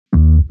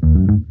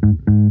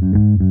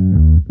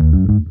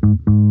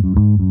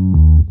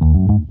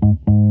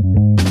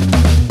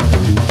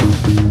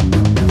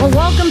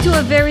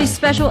very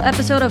special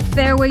episode of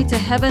Fairway to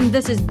Heaven.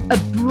 This is a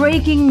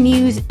breaking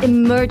news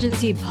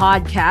emergency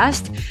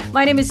podcast.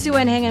 My name is Sue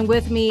Heng, and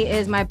with me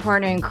is my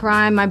partner in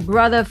crime, my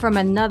brother from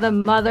another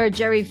mother,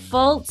 Jerry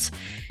Foltz.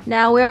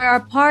 Now, we are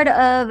part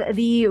of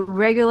the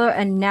regular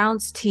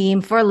announced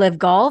team for LIV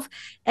Golf,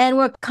 and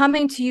we're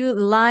coming to you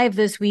live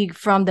this week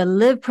from the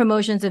LIV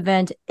Promotions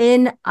event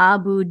in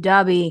Abu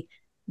Dhabi.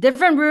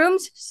 Different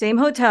rooms, same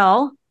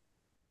hotel,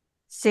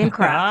 same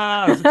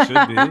crowd. As it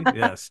should be.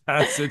 Yes,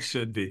 as it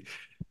should be.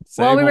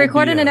 Well, we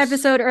recorded an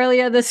episode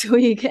earlier this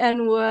week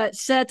and were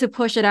set to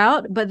push it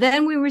out, but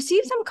then we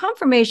received some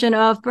confirmation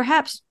of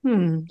perhaps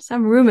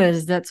some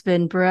rumors that's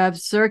been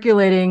perhaps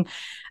circulating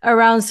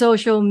around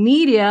social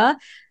media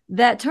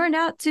that turned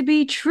out to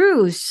be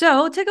true.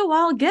 So take a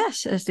wild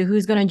guess as to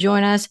who's going to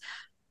join us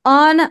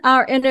on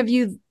our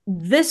interview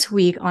this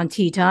week on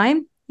Tea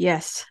Time.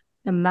 Yes,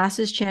 the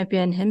Masters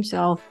champion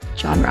himself,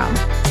 Jon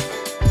Rahm.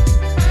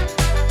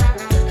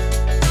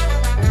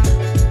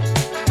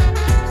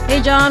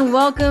 Hey, Jon,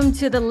 welcome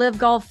to the LIV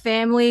Golf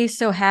family.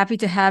 So happy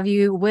to have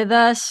you with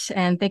us.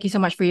 And thank you so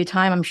much for your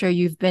time. I'm sure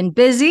you've been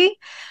busy.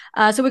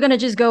 So we're going to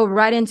just go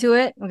right into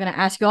it. We're going to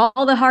ask you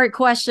all the hard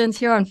questions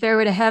here on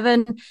Fairway to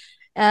Heaven.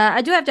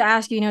 I do have to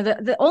ask you,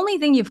 the only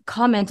thing you've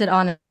commented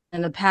on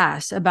in the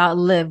past about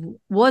LIV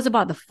was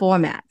about the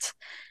format.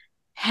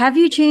 Have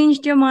you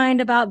changed your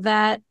mind about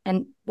that?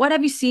 And what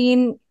have you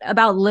seen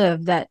about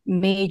LIV that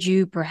made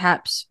you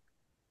perhaps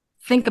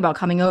think about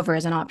coming over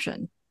as an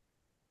option?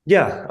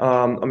 Yeah,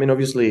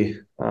 obviously,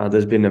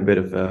 there's been a bit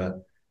of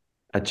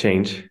a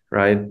change,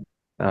 right?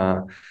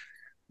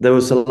 There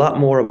was a lot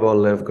more about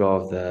LIV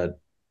Golf that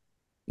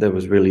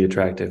was really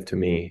attractive to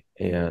me,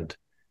 and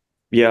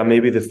yeah,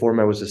 maybe the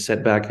format was a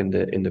setback in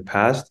the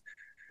past,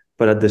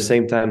 but at the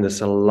same time,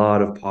 there's a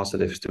lot of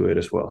positives to it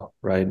as well,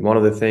 right? One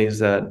of the things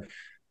that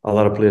a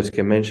lot of players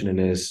can mention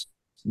is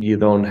you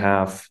don't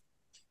have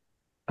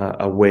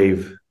a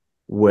wave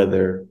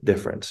weather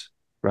difference,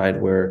 right?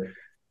 Where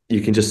you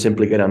can just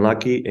simply get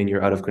unlucky and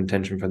you're out of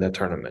contention for that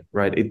tournament,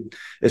 right?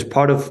 It's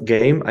part of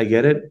game, I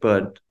get it,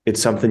 but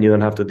it's something you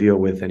don't have to deal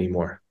with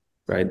anymore,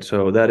 right?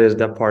 So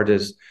that part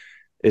is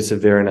a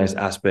very nice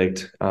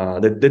aspect.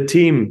 The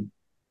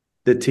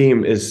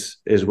team is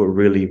what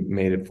really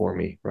made it for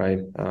me,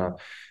 right?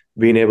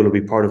 Being able to be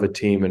part of a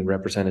team and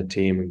represent a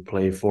team and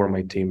play for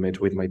my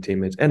teammates, with my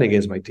teammates, and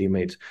against my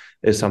teammates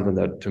is something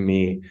that to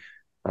me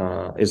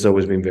has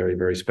always been very,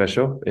 very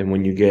special. And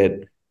when you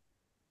get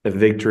a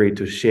victory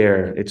to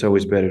share, it's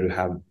always better to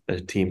have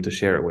a team to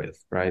share it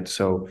with, right?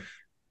 So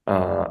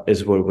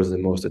is what was the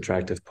most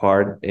attractive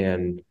part.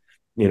 And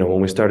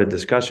when we started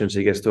discussions,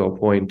 it gets to a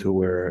point to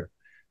where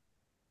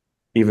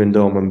even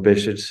though I'm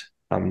ambitious,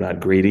 I'm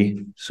not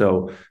greedy.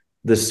 So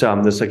there's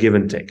a give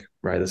and take,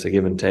 right? There's a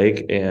give and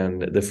take,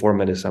 and the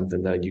format is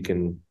something that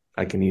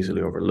I can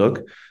easily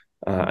overlook.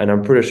 And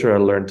I'm pretty sure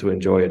I'll learn to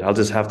enjoy it. I'll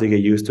just have to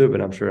get used to it,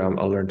 but I'm sure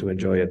I'll learn to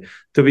enjoy it.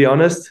 To be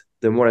honest,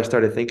 the more I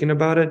started thinking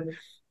about it,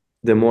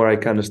 the more I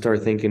kind of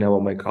start thinking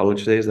about my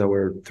college days that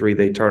were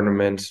 3-day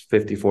tournaments,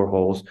 54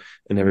 holes,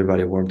 and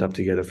everybody warmed up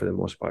together for the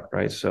most part,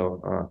 right?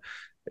 So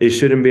it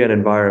shouldn't be an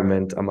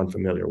environment I'm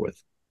unfamiliar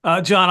with.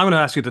 Jon, I'm going to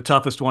ask you the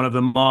toughest one of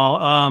them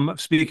all.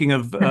 Speaking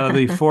of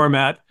the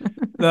format,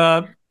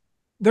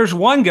 there's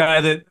one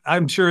guy that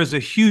I'm sure is a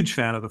huge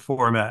fan of the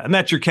format, and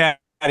that's your caddy,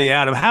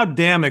 Adam. How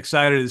damn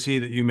excited is he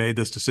that you made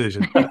this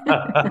decision?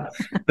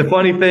 The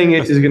funny thing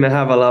is he's going to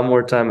have a lot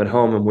more time at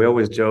home, and we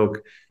always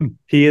joke.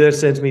 He either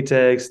sends me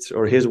texts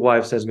or his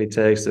wife sends me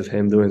texts of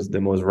him doing the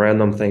most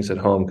random things at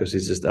home because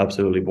he's just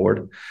absolutely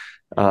bored.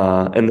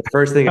 And the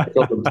first thing I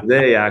told him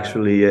today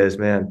actually is,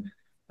 man,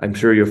 I'm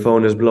sure your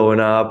phone is blowing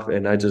up,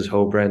 and I just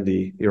hope,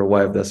 Randy, your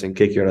wife doesn't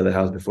kick you out of the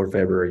house before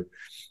February.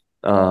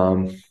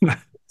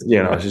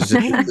 It's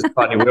just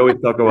funny. We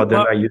always talk about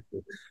them.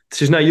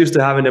 She's not used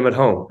to having them at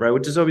home, right?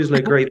 Which is obviously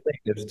a great thing.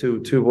 There's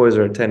two boys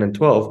are 10 and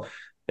 12,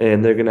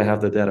 and they're gonna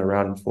have the dad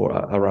around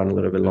a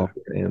little bit longer.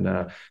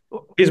 And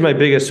he's my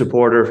biggest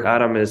supporter.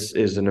 Adam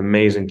is an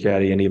amazing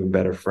caddy and even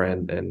better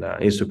friend, and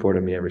he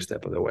supported me every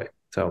step of the way.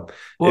 So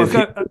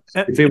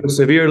if he was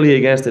severely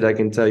against it, I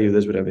can tell you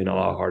this would have been a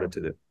lot harder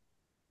to do.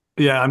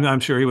 Yeah, I'm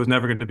sure he was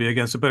never going to be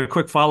against it. But a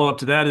quick follow-up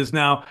to that is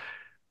now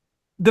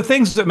the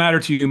things that matter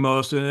to you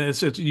most, and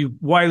it's you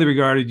widely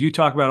regarded, you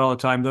talk about it all the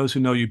time, those who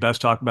know you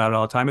best talk about it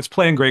all the time, it's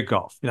playing great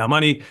golf.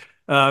 Money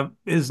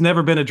has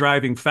never been a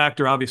driving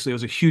factor. Obviously, it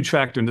was a huge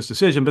factor in this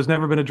decision, but it's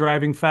never been a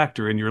driving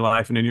factor in your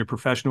life and in your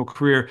professional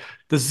career.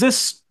 Does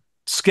this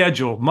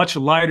schedule, much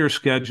lighter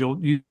schedule,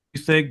 you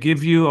think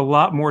give you a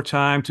lot more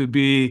time to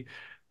be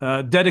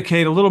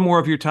dedicate a little more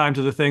of your time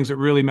to the things that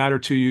really matter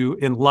to you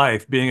in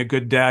life, being a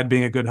good dad,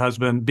 being a good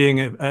husband, being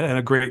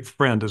a great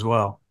friend as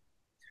well?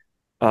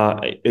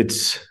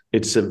 It's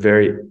a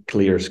very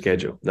clear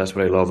schedule. That's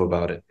what I love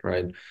about it,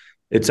 right?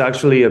 It's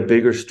actually a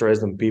bigger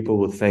stress than people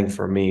would think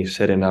for me,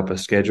 setting up a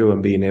schedule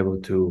and being able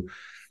to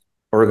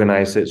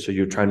organize it so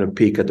you're trying to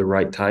peak at the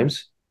right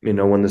times.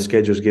 When the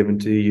schedule is given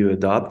to you, you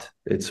adopt.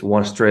 It's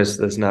one stress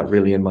that's not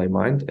really in my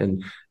mind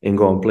and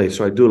go and play.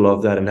 So I do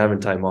love that, and having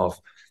time off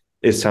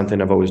is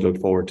something I've always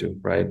looked forward to,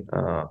 right?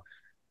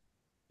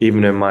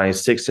 even in my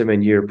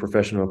 6-7 year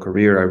professional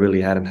career, I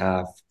really hadn't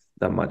have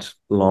that much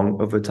long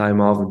of a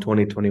time off. In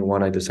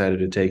 2021, I decided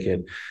to take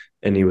it,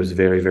 and it was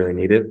very, very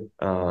needed.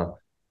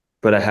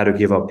 But I had to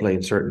give up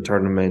playing certain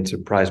tournaments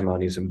and prize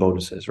monies and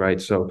bonuses,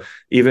 right? So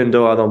even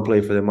though I don't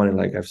play for the money,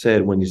 like I've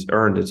said, when it's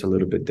earned, it's a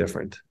little bit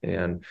different.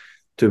 And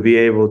to be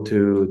able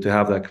to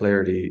have that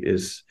clarity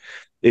is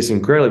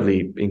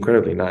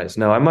incredibly nice.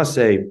 Now I must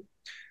say,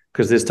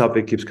 because this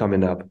topic keeps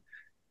coming up,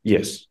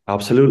 yes,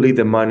 absolutely,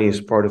 the money is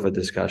part of a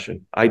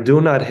discussion. I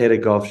do not hit a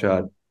golf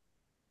shot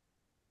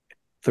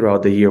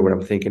throughout the year when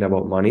I'm thinking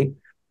about money,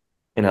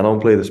 and I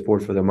don't play the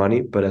sport for the money.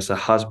 But as a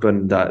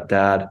husband,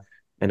 dad,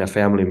 and a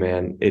family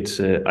man,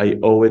 I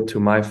owe it to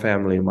my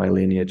family and my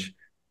lineage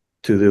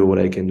to do what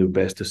I can do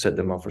best to set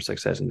them up for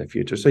success in the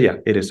future. So yeah,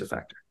 it is a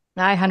factor.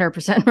 I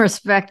 100%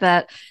 respect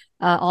that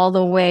all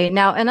the way.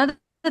 Now, another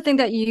thing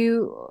that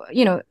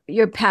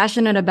you're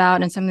passionate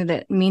about and something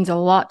that means a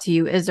lot to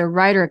you is the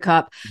Ryder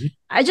Cup. Mm-hmm.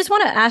 I just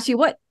want to ask you,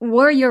 what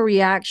were your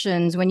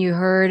reactions when you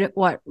heard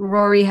what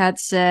Rory had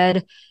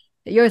said?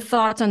 Your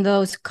thoughts on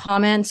those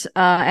comments,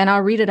 and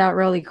I'll read it out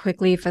really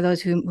quickly for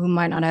those who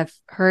might not have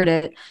heard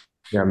it.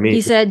 Yeah,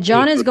 he said,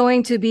 John is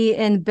going to be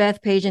in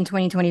Bethpage in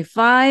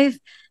 2025.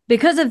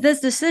 Because of this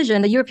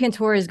decision, the European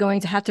Tour is going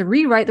to have to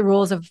rewrite the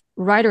rules of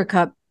Ryder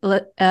Cup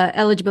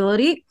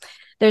eligibility.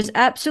 There's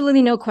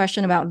absolutely no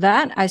question about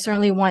that. I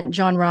certainly want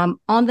Jon Rahm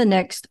on the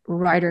next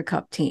Ryder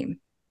Cup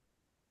team.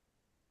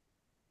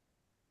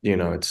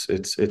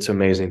 It's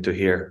amazing to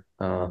hear.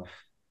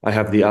 I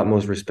have the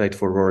utmost respect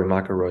for Rory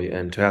McIlroy,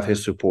 and to have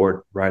his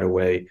support right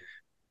away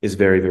is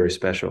very, very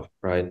special,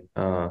 right?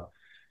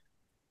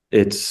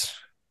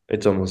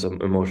 It's almost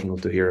emotional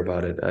to hear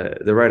about it.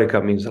 The Ryder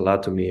Cup means a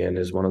lot to me, and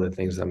is one of the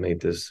things that made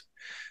this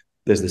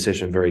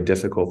decision very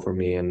difficult for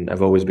me. And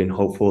I've always been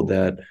hopeful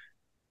that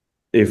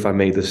if I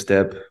made the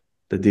step,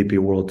 the DP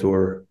World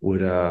Tour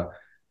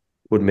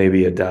would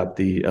maybe adapt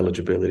the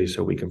eligibility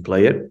so we can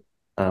play it.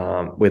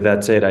 With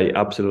that said, I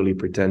absolutely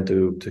pretend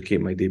to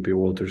keep my DP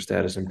World Tour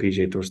status and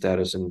PGA Tour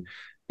status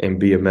and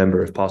be a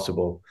member if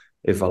possible,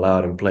 if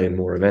allowed, and play in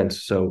more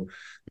events. So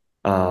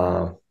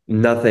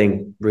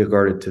nothing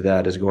regarding to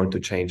that is going to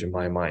change in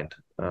my mind.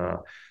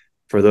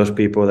 For those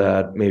people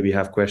that maybe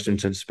have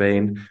questions in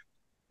Spain,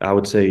 I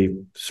would say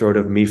sort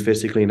of me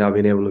physically not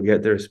being able to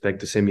get there, expect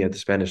to see me at the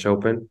Spanish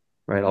Open,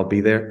 right? I'll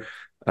be there.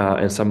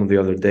 And some of the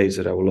other days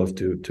that I would love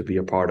to be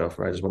a part of,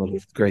 right? It's one of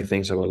the great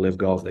things about LIV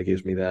Golf that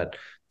gives me that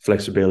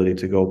flexibility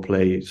to go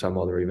play some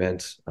other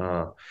events.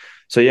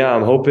 So yeah,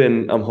 I'm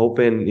hoping,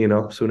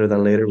 sooner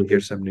than later we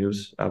hear some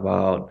news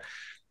about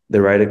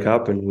the Ryder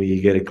Cup and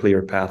we get a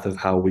clear path of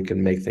how we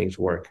can make things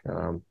work.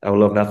 I would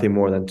love nothing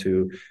more than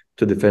to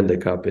defend the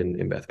cup in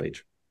Bethpage.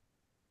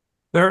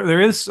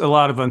 There is a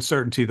lot of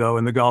uncertainty, though,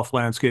 in the golf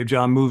landscape,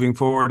 John, moving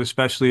forward,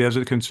 especially as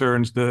it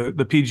concerns the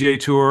PGA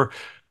Tour,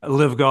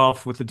 LIV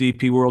Golf with the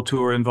DP World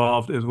Tour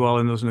involved as well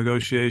in those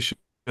negotiations.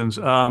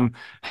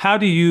 How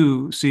do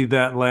you see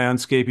that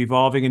landscape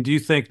evolving? And do you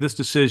think this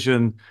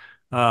decision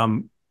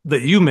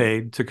that you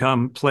made to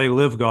come play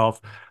LIV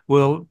Golf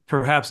will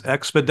perhaps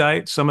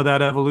expedite some of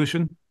that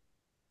evolution?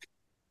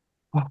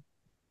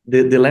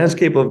 The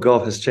landscape of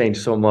golf has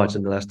changed so much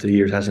in the last 2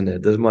 years, hasn't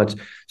it? There's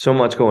so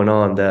much going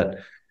on that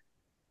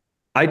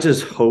I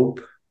just hope,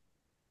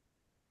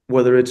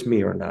 whether it's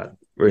me or not,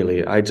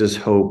 really, I just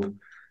hope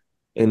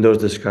in those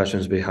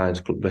discussions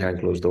behind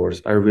closed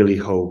doors, I really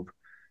hope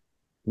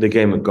the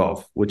game of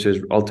golf, which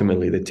is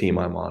ultimately the team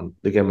I'm on,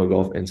 the game of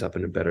golf ends up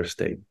in a better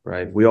state,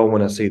 right? We all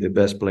want to see the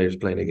best players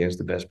playing against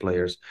the best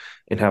players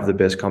and have the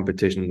best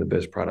competition and the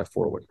best product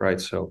forward,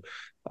 right? So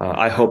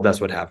I hope that's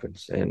what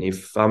happens. And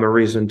if I'm a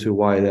reason to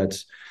why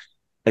that's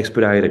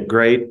expedited,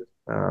 great.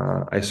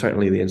 I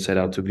certainly didn't set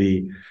out to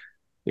be,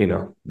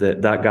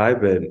 that guy,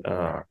 but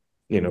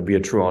be a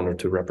true honor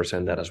to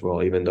represent that as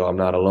well, even though I'm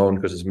not alone,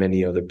 because there's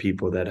many other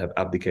people that have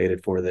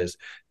abdicated for this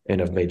and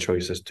have made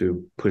choices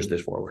to push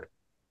this forward.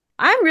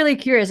 I'm really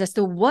curious as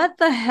to what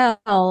the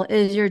hell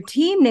is your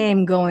team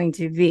name going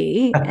to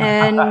be?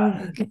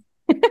 And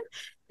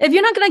if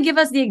you're not going to give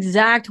us the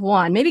exact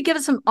one, maybe give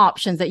us some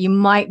options that you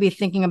might be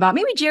thinking about.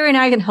 Maybe Jerry and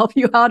I can help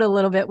you out a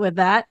little bit with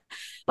that.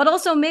 But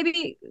also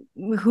maybe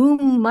who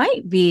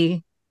might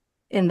be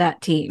in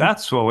that team.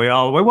 That's what we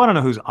want to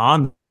know, who's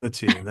on the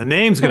team. The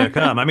name's going to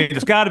come. I mean,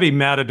 it's got to be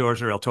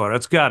Matadors or El Toro.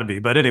 It's got to be.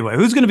 But anyway,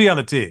 who's going to be on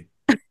the team?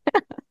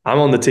 I'm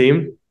on the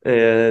team.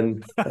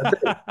 And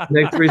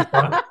next three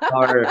spots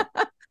are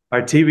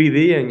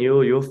TBD, and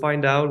you'll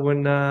find out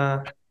when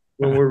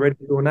we're ready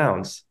to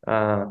announce.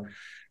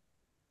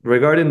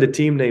 Regarding the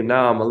team name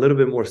now, I'm a little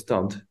bit more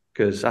stumped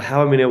because I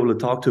haven't been able to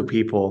talk to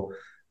people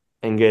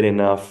and get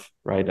enough,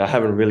 right? I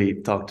haven't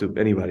really talked to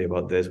anybody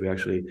about this. We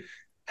actually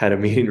had a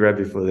meeting right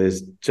before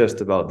this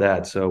just about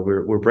that. So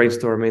we're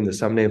brainstorming. There's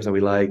some names that we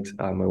liked.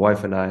 My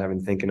wife and I have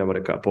been thinking about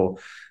a couple.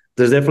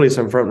 There's definitely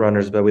some front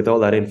runners, but with all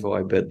that info,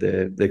 I bet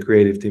the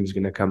creative team is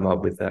going to come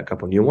up with a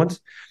couple new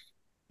ones.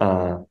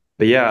 But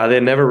yeah, I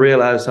did never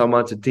realize how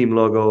much the team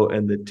logo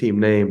and the team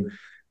name,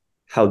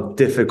 how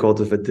difficult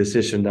of a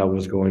decision that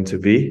was going to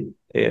be.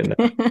 And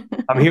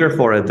I'm here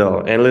for it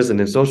though. And listen,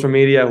 in social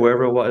media,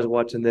 whoever is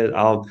watching this,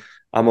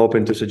 I'm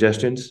open to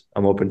suggestions.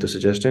 I'm open to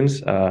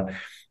suggestions.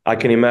 I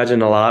can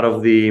imagine a lot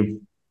of the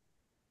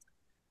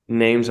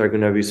names are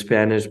going to be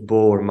Spanish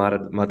bull or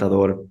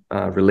matador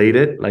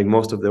related, like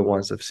most of the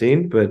ones I've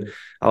seen. But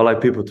I would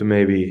like people to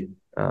maybe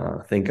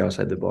think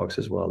outside the box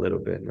as well a little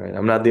bit, right?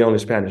 I'm not the only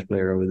Spanish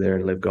player over there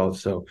in Live Golf,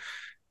 so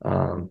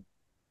um,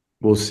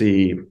 we'll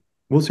see.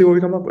 We'll see what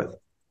we come up with.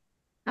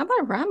 How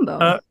about Uh,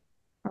 Rambo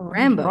or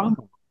Rambo?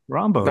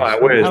 No, I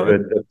Rhombos. wish,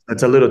 but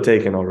it's a little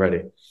taken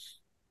already.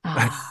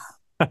 Ah,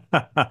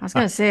 I was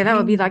gonna say that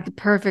would be like the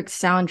perfect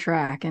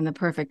soundtrack and the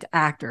perfect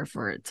actor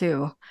for it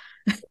too.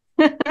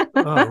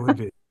 Oh, it would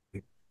be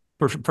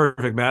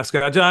perfect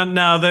mascot, John.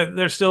 Now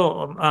there's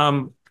still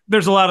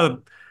there's a lot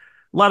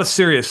of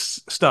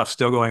serious stuff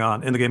still going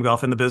on in the game of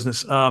golf in the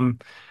business.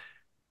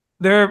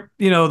 There,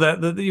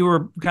 that you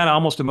were kind of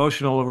almost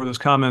emotional over those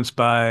comments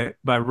by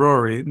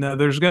Rory. Now,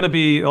 there's going to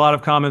be a lot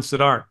of comments that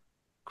aren't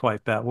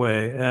quite that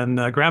way. And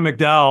Graham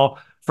McDowell,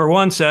 for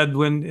one, said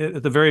when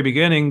at the very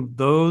beginning,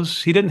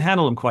 those he didn't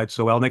handle them quite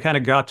so well, and they kind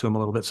of got to him a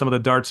little bit. Some of the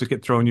darts that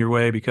get thrown your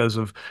way because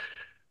of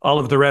all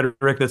of the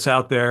rhetoric that's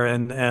out there,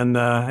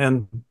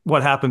 and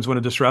what happens when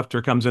a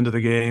disruptor comes into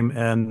the game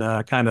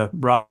and kind of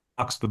rocks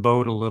the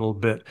boat a little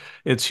bit.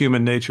 It's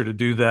human nature to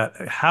do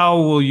that. How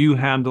will you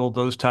handle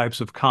those types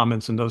of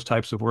comments and those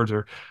types of words,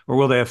 or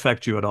will they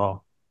affect you at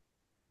all?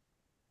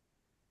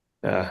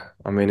 Yeah,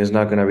 I mean, it's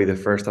not going to be the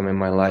first time in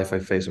my life I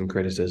face some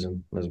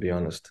criticism, let's be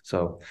honest.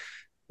 So,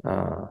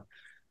 uh,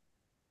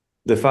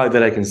 the fact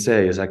that I can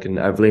say is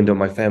I've leaned on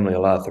my family a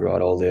lot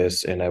throughout all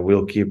this, and I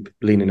will keep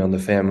leaning on the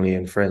family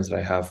and friends that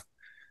I have,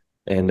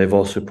 and they've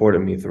all supported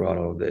me throughout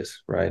all of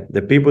this, right?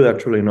 The people that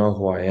truly know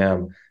who I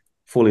am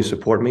fully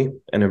support me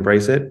and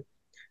embrace it,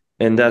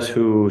 and that's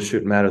who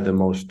should matter the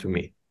most to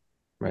me,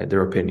 right?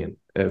 Their opinion.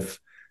 If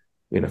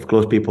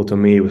close people to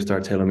me would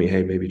start telling me,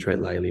 hey, maybe tread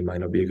lightly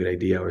might not be a good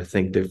idea, or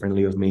think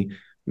differently of me,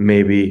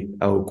 maybe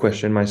I will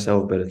question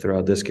myself. But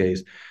throughout this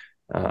case,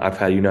 I've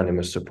had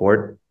unanimous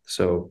support.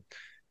 So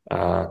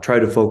try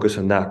to focus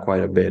on that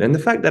quite a bit. And the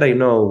fact that I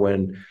know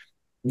when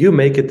you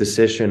make a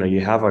decision or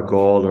you have a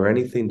goal or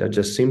anything that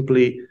just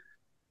simply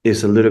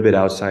is a little bit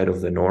outside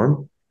of the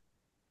norm,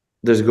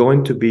 there's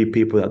going to be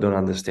people that don't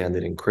understand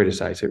it and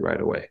criticize it right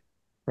away,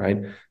 right?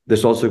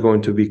 There's also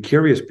going to be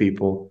curious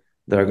people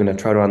that are going to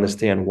try to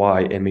understand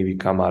why and maybe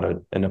come out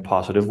in a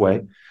positive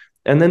way.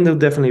 And then there'll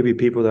definitely be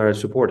people that are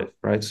supportive,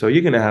 right? So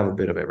you're going to have a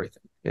bit of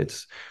everything.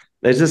 It's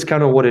just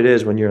kind of what it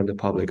is when you're in the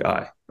public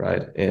eye,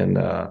 right? And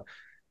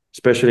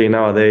especially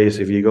nowadays,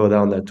 if you go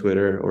down that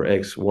Twitter or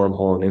X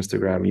wormhole on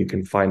Instagram, you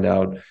can find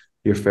out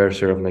your fair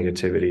share of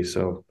negativity.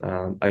 So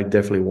I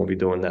definitely won't be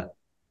doing that.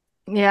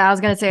 Yeah, I was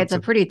gonna say it's a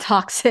pretty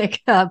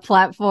toxic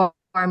platform.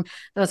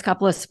 Those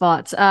couple of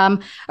spots. All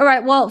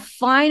right. Well,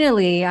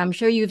 finally, I'm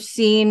sure you've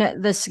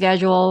seen the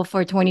schedule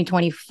for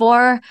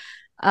 2024.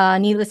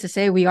 Needless to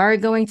say, we are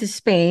going to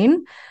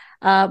Spain.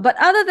 But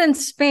other than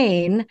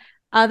Spain,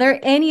 are there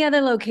any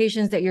other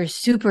locations that you're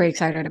super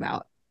excited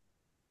about?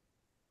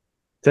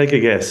 Take a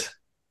guess,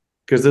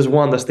 because there's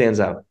one that stands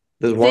out.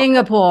 There's one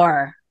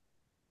Singapore.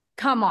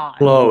 Come on.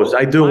 close.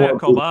 I do want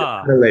to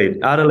Mayakoba. Adelaide.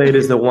 Adelaide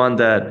is the one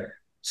that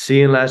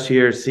seeing last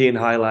year, seeing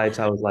highlights,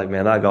 I was like,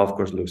 man, that golf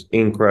course looks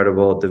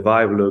incredible. The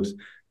vibe looks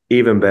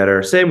even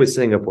better. Same with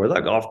Singapore.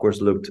 That golf course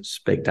looked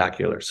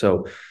spectacular.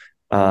 So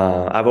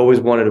I've always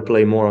wanted to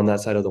play more on that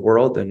side of the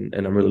world, and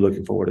I'm really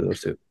looking forward to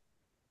those two.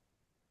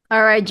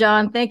 All right,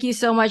 John. Thank you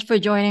so much for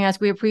joining us.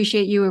 We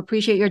appreciate you. We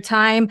appreciate your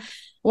time.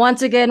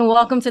 Once again,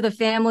 welcome to the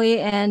family.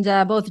 And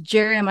both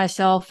Jerry and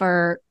myself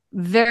are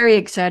very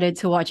excited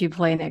to watch you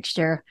play next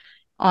year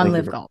on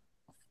Live Golf.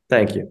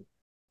 Thank you.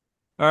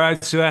 All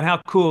right, Sue,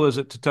 how cool is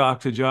it to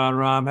talk to John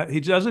Rahm?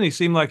 He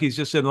seem like he's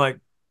just in like,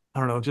 I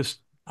don't know,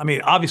 I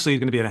mean, obviously he's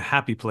going to be in a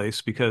happy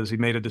place because he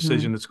made a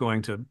decision that's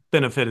going to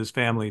benefit his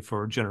family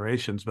for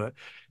generations, but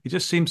he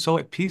just seems so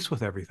at peace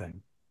with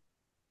everything.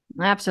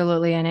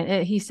 Absolutely.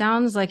 And he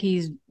sounds like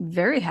he's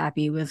very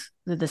happy with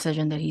the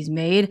decision that he's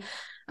made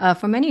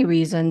for many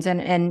reasons.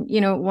 And,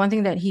 one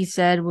thing that he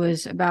said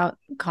was about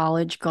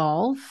college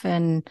golf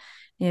and,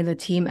 the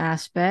team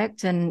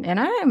aspect. And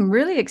I am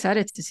really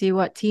excited to see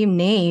what team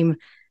name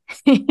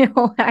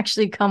he'll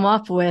actually come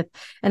up with,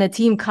 and the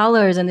team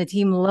colors and the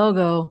team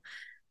logo.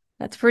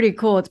 That's pretty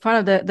cool. It's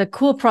part of the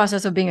cool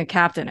process of being a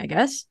captain, I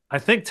guess. I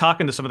think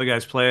talking to some of the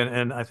guys playing,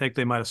 and I think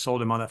they might have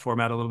sold him on that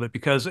format a little bit,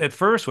 because at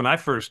first, when I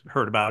first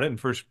heard about it and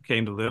first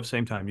came to Live,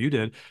 same time you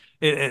did,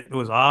 it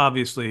was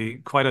obviously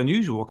quite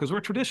unusual because we're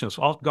traditionalists.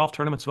 All golf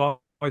tournaments have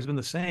always been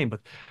the same, but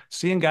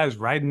seeing guys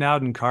riding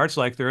out in carts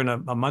like they're in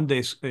a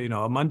Monday,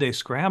 a Monday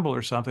scramble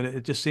or something,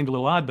 it just seemed a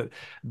little odd. But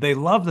they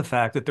love the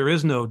fact that there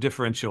is no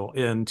differential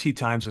in tee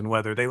times and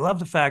weather. They love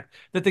the fact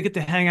that they get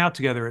to hang out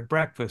together at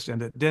breakfast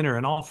and at dinner,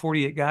 and all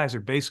 48 guys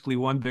are basically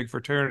one big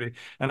fraternity.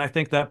 And I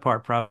think that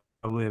part probably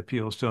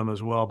appeals to him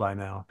as well by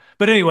now.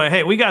 But anyway,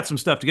 hey, we got some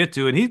stuff to get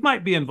to, and he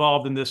might be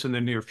involved in this in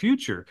the near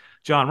future.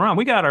 Jon Rahm,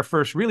 we got our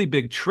first really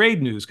big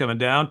trade news coming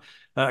down.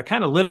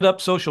 Kind of lit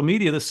up social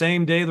media the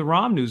same day the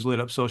Rahm news lit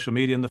up social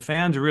media, and the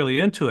fans are really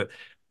into it.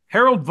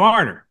 Harold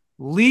Varner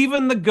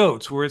leaving the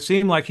Goats, where it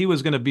seemed like he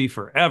was going to be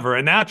forever,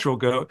 a natural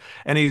goat,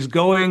 and he's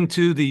going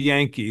to the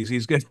Yankees.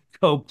 He's going to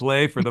go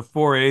play for the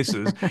Four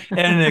Aces.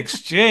 And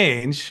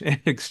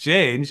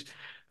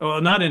well,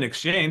 not in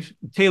exchange,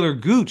 Taylor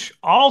Gooch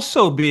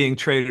also being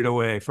traded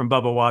away from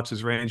Bubba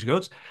Watts' Range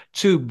Goats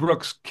to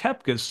Brooks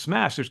Koepka's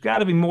Smash. There's got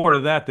to be more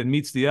to that than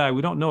meets the eye.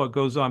 We don't know what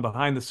goes on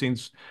behind the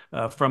scenes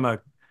from a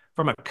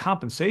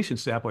compensation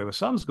standpoint, but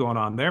something's going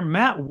on there.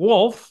 Matt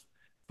Wolff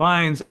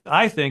finds,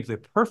 I think, the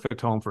perfect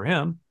home for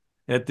him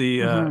at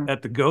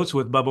the Goats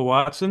with Bubba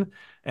Watson,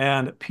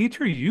 and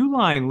Peter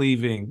Uihlein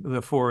leaving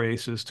the Four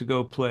Aces to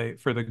go play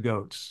for the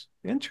Goats.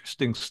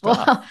 Interesting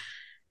stuff.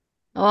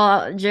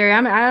 Well, Jerry, I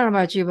don't know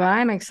about you, but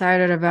I'm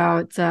excited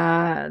about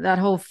that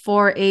whole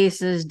Four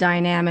Aces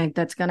dynamic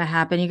that's going to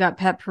happen. You got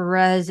Pet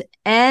Perez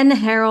and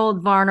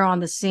Harold Varner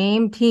on the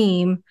same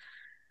team,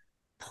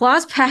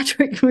 plus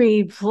Patrick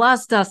Reed,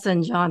 plus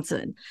Dustin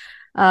Johnson.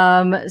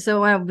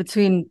 So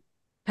between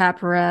Pat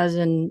Perez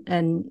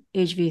and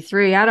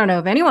HV3, I don't know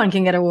if anyone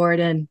can get a ward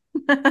in.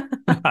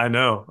 I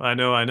know.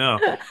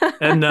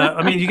 And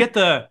I mean, you get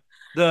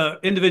the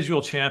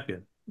individual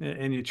champion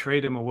and you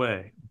trade him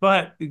away.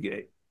 But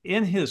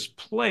in his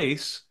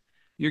place,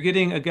 you're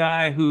getting a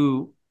guy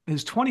who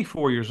is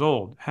 24 years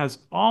old, has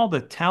all the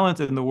talent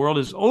in the world,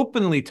 has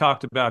openly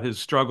talked about his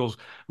struggles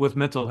with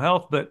mental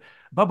health, but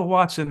Bubba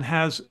Watson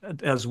has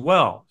as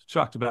well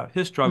talked about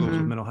his struggles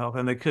with mental health.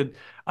 And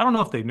I don't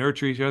know if they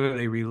nurture each other,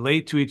 they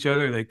relate to each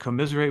other, they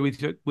commiserate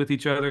with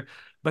each other,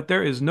 but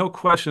there is no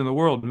question in the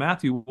world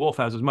Matthew Wolff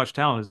has as much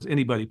talent as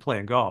anybody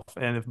playing golf.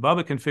 And if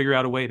Bubba can figure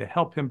out a way to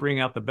help him bring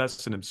out the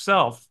best in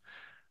himself,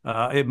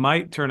 it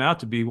might turn out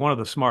to be one of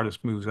the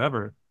smartest moves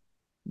ever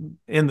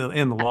in the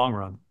long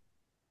run.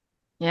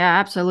 Yeah,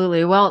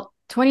 absolutely. Well,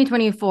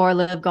 2024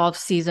 LIV Golf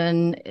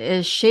season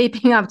is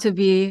shaping up to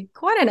be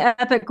quite an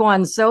epic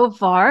one so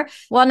far.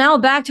 Well, now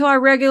back to our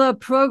regular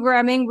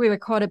programming. We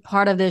recorded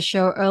part of this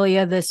show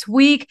earlier this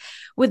week.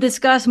 We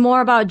discussed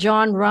more about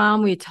Jon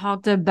Rahm. We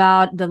talked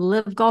about the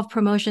LIV Golf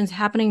promotions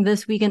happening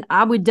this week in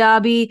Abu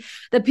Dhabi,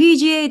 the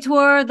PGA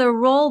Tour, the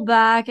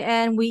Rollback,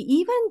 and we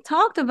even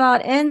talked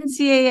about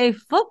NCAA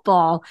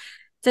football.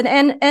 It's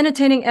an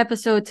entertaining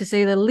episode to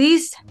say the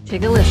least.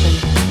 Take a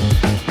listen.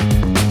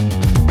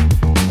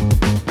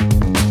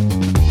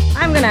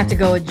 I'm gonna have to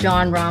go with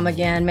Jon Rahm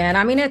again, man.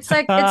 I mean, it's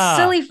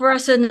silly for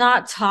us to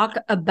not talk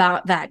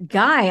about that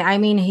guy. I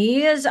mean,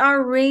 he is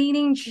our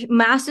reigning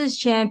Masters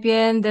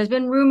champion. There's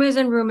been rumors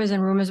and rumors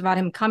and rumors about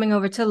him coming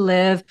over to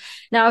LIV.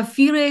 Now, a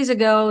few days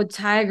ago,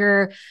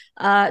 Tiger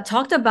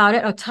talked about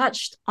it or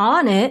touched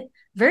on it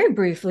very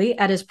briefly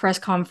at his press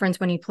conference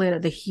when he played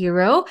at the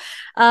Hero.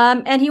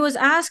 And he was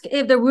asked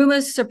if the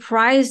rumors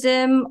surprised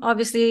him.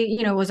 Obviously,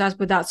 was asked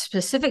without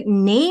specific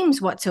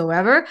names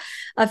whatsoever.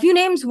 A few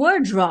names were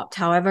dropped,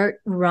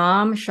 however,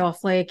 Rahm,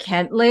 Schauffele,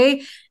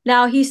 Kentley.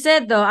 Now, he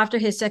said, though, after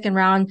his second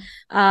round,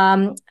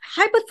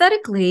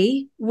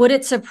 hypothetically, would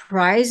it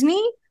surprise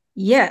me?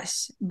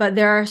 Yes, but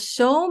there are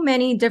so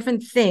many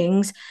different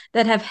things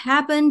that have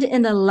happened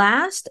in the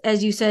last,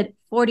 as you said,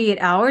 48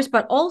 hours,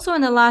 but also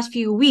in the last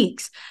few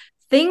weeks.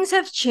 Things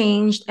have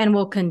changed and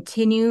will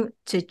continue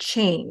to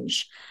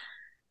change.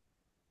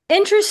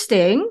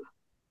 Interesting,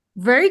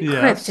 very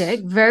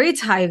cryptic, very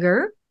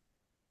Tiger.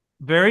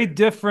 Very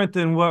different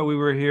than what we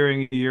were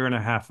hearing a year and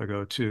a half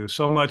ago, too.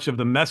 So much of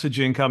the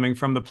messaging coming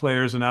from the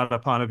players and out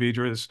upon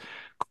Avidra is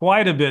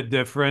quite a bit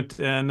different.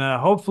 And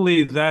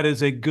hopefully that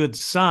is a good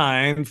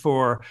sign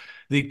for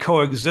the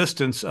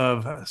coexistence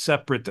of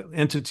separate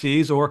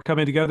entities or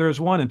coming together as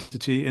one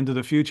entity into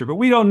the future. But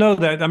we don't know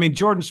that. I mean,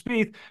 Jordan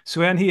Spieth,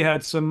 Sven, he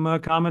had some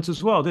comments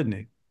as well, didn't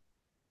he?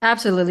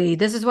 Absolutely.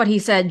 This is what he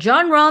said.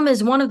 Jon Rahm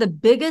is one of the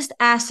biggest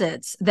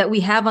assets that we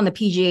have on the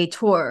PGA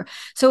Tour.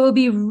 So it would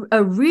be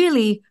a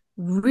really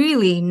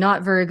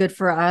not very good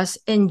for us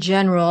in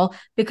general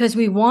because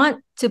we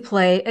want to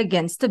play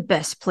against the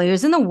best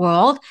players in the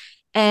world.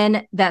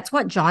 And that's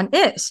what Jon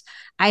is.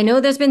 I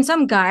know there's been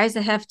some guys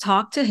that have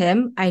talked to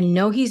him. I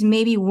know he's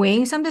maybe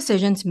weighing some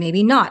decisions,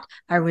 maybe not.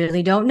 I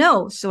really don't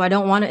know. So I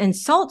don't want to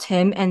insult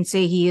him and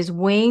say he is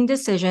weighing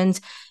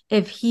decisions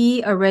if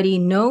he already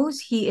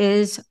knows he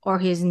is or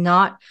he's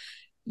not.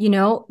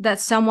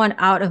 That's someone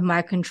out of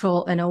my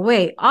control in a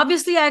way.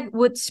 Obviously, I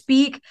would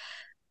speak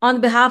on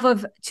behalf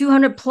of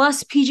 200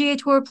 plus PGA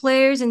Tour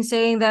players and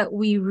saying that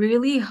we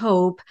really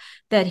hope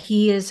that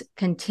he is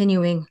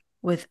continuing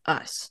with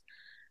us.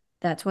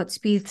 That's what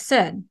Spieth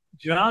said.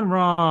 Jon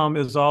Rahm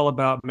is all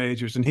about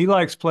majors, and he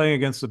likes playing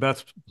against the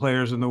best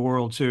players in the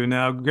world, too.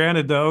 Now,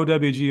 granted, the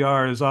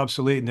OWGR is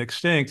obsolete and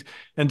extinct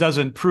and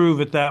doesn't prove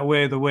it that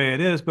way the way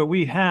it is, but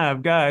we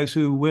have guys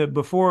who,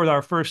 before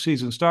our first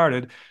season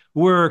started,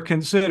 were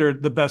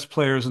considered the best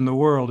players in the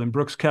world. And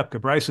Brooks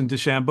Koepka, Bryson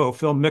DeChambeau,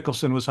 Phil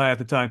Mickelson was high at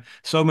the time.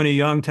 So many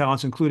young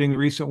talents, including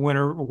recent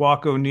winner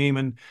Waco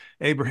Neiman,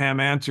 Abraham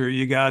Ancer.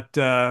 You got,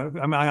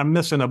 I'm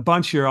missing a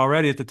bunch here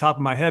already at the top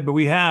of my head, but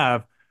we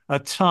have a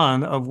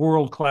ton of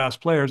world-class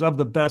players, of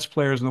the best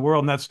players in the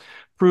world. And that's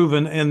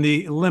proven in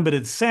the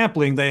limited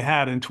sampling they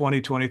had in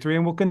 2023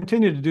 and will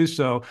continue to do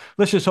so.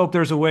 Let's just hope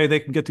there's a way they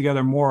can get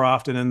together more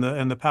often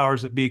and the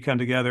powers that be come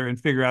together and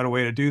figure out a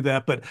way to do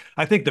that. But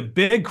I think the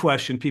big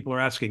question people are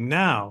asking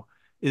now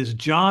is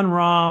Jon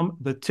Rahm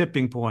the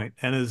tipping point?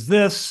 And is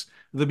this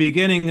the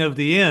beginning of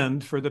the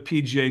end for the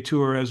PGA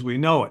Tour as we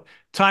know it?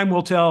 Time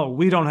will tell.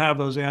 We don't have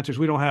those answers.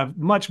 We don't have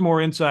much more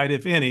insight,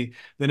 if any,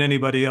 than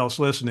anybody else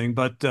listening.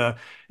 But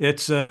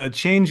it's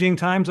changing.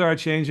 Times are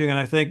changing. And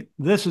I think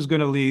this is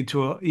going to lead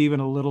to even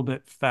a little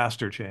bit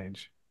faster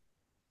change.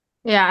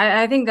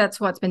 Yeah, I think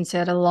that's what's been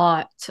said a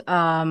lot. Just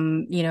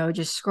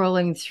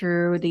scrolling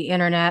through the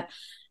internet.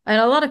 And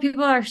a lot of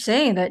people are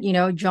saying that,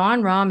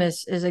 Jon Rahm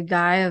is a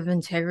guy of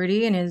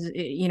integrity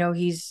and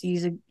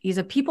he's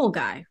a people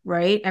guy,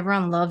 right?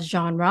 Everyone loves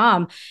Jon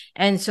Rahm.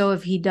 And so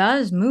if he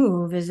does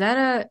move, is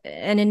that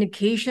an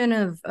indication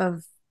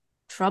of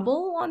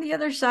trouble on the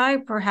other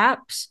side,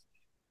 perhaps?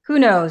 Who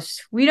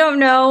knows? We don't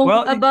know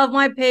Well, above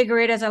my pay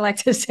grade, as I like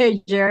to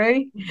say,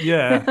 Jerry.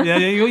 yeah.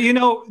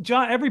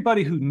 John,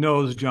 everybody who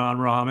knows Jon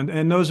Rahm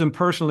and knows him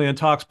personally and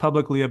talks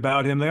publicly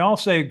about him, they all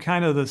say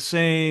kind of the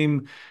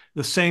same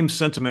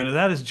sentiment, and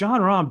that is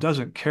Jon Rahm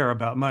doesn't care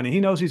about money. He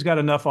knows he's got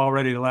enough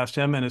already to last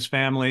him and his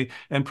family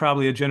and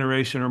probably a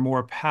generation or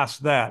more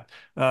past that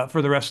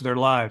for the rest of their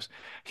lives.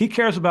 He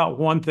cares about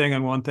one thing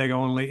and one thing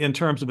only in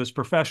terms of his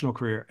professional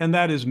career, and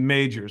that is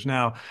majors.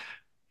 Now,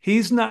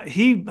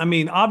 I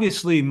mean,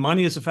 obviously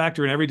money is a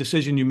factor in every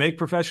decision you make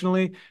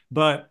professionally,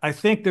 but I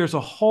think there's a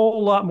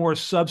whole lot more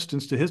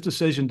substance to his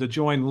decision to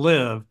join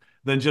Live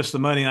than just the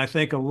money. And I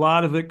think a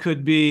lot of it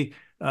could be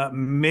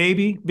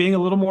maybe being a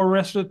little more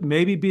rested,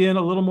 maybe being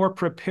a little more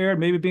prepared,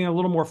 maybe being a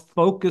little more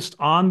focused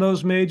on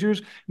those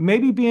majors,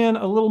 maybe being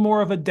a little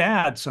more of a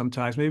dad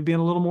sometimes, maybe being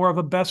a little more of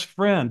a best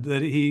friend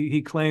that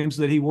he claims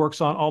that he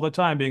works on all the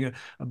time, being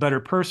a better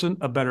person,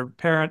 a better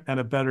parent, and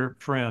a better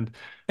friend.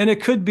 And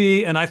it could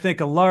be, and I think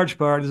a large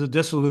part is a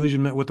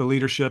disillusionment with the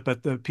leadership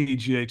at the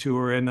PGA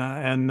Tour. And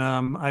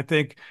I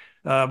think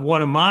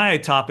one of my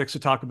topics to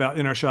talk about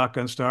in our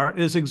Shotgun Star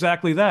is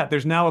exactly that.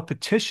 There's now a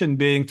petition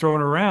being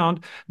thrown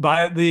around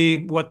by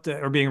what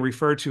are being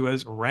referred to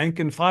as rank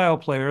and file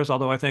players,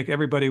 although I think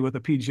everybody with a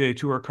PGA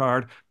Tour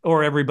card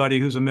or everybody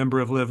who's a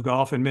member of Live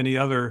Golf and many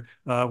other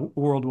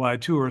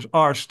worldwide tours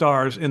are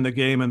stars in the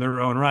game in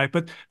their own right.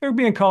 But they're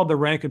being called the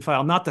rank and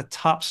file, not the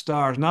top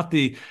stars, not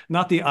the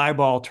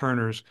eyeball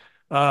turners.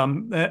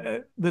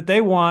 That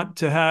they want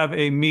to have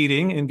a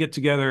meeting and get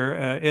together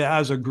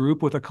as a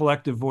group with a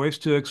collective voice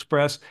to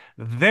express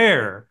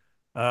their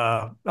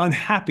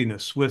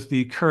unhappiness with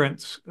the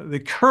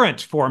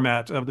current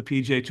format of the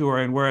PGA Tour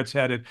and where it's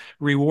headed,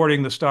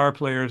 rewarding the star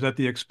players at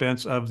the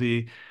expense of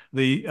the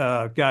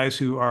guys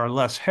who are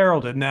less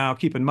heralded. Now,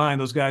 keep in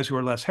mind, those guys who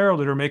are less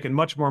heralded are making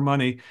much more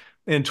money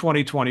in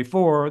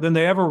 2024 than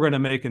they ever were going to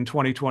make in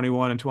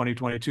 2021 and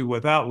 2022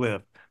 without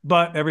Live.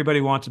 But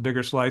everybody wants a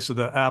bigger slice of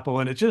the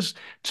apple. And it just,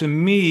 to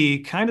me,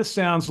 kind of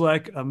sounds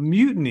like a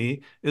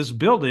mutiny is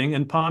building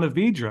in Ponte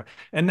Vedra.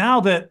 And now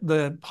that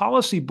the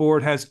policy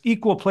board has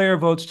equal player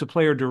votes to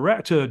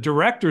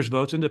directors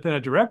votes,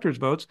 independent directors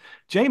votes,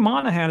 Jay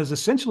Monahan is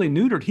essentially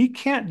neutered. He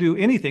can't do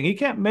anything. He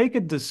can't make a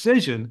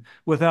decision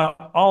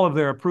without all of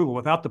their approval,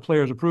 without the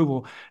players'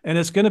 approval. And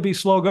it's going to be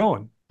slow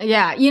going.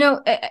 Yeah,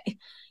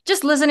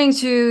 just listening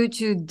to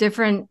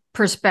different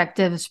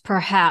perspectives,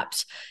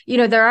 perhaps,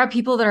 there are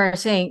people that are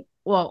saying,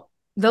 well,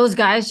 those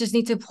guys just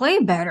need to play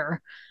better.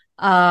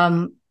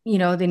 They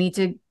need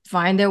to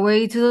find their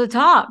way to the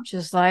top,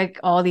 just like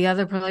all the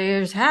other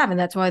players have. And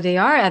that's why they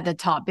are at the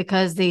top,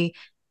 because they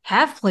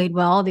have played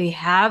well, they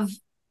have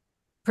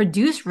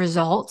produced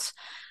results.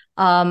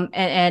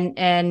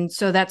 And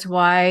so that's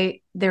why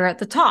they're at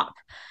the top.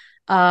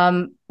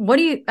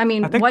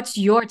 What's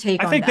your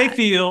take I on think that?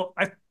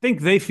 I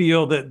think they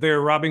feel that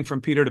they're robbing from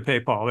Peter to pay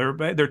Paul.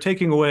 They're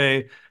taking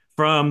away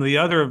from the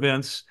other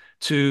events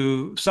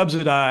to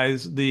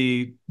subsidize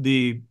the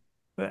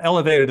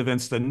elevated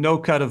events, the no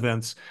cut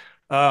events,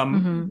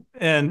 Mm-hmm.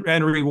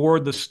 and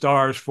reward the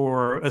stars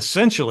for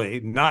essentially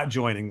not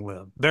joining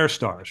Live. Their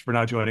stars for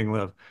not joining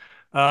Live.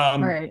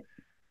 Um, Right.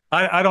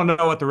 I don't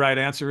know what the right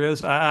answer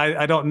is.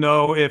 I don't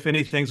know if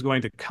anything's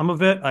going to come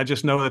of it. I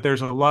just know that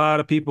there's a lot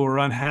of people who are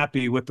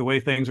unhappy with the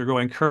way things are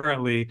going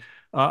currently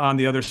on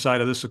the other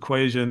side of this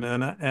equation.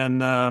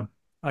 And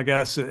I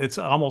guess it's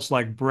almost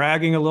like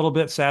bragging a little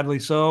bit, sadly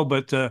so,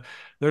 but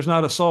there's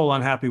not a soul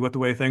unhappy with the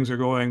way things are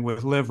going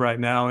with Live right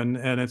now. And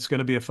it's going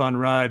to be a fun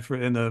ride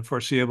in the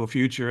foreseeable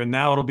future. And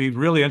now it'll be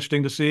really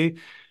interesting to see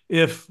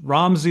if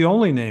Rahm's the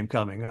only name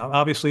coming.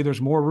 Obviously, there's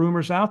more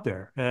rumors out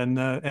there,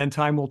 and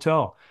time will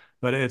tell.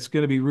 But it's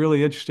going to be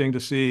really interesting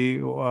to see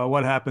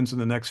what happens in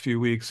the next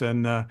few weeks,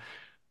 and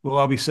we'll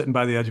all be sitting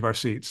by the edge of our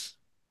seats.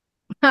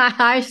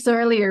 I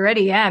certainly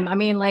already am. I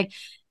mean, like,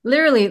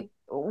 literally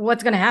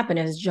what's gonna happen?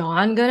 Is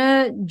John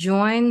gonna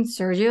join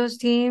Sergio's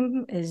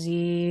team? Is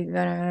he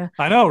gonna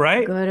I know,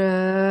 right? go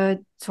to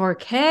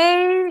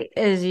Torquay?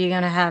 Is he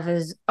gonna have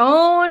his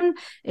own?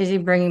 Is he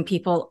bringing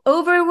people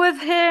over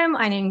with him?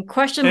 I mean,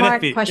 question And if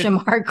mark, he question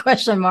mark,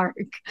 question mark.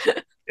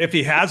 if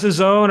he has his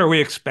own, are we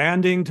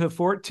expanding to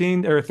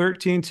 14 or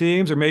 13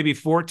 teams or maybe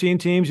 14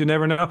 teams? You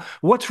never know.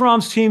 What's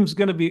Rahm's team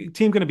going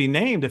to be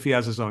named if he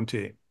has his own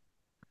team?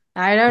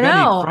 I don't You got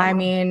any know. front I runners?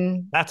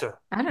 mean, That's a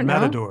I don't know.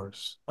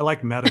 Matadors. I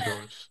like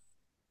Matadors.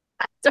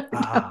 Don't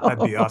Ah, that'd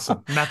be know.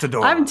 awesome. I'm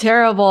Matador.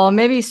 terrible.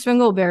 Maybe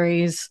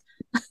Swingleberries.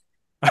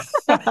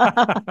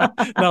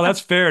 No, that's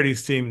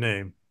Faraday's team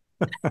name.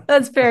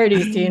 That's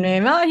Parody's team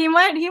name. Oh, he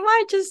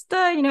might just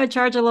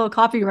charge a little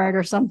copyright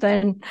or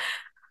something.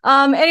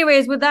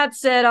 Anyways, with that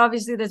said,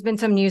 obviously there's been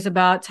some news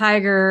about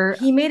Tiger.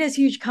 He made his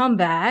huge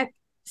comeback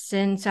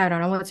since I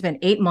don't know what's been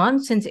 8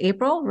 months since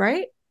April,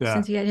 right? Yeah.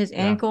 Since he had his Yeah.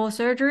 ankle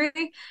surgery.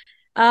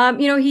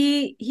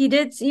 He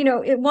did,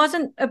 it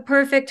wasn't a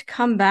perfect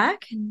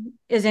comeback.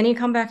 Is any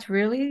comeback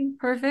really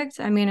perfect?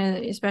 I mean,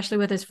 especially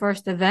with his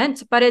first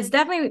event, but it's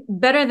definitely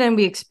better than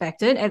we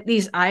expected. At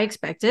least I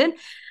expected.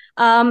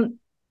 Um,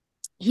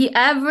 he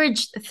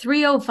averaged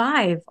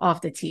 305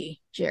 off the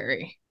tee,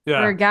 Jerry. For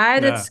a Yeah. guy Yeah.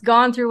 that's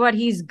gone through what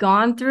he's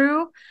gone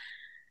through,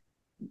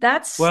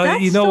 that's Well,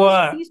 that's you know still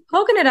what? he's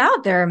poking it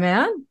out there,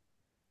 man.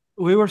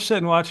 We were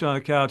sitting watching on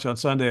the couch on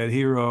Sunday at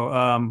Hero,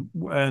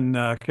 and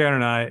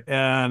Karen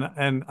and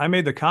and I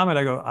made the comment.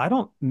 I go, I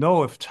don't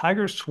know if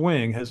Tiger's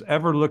swing has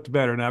ever looked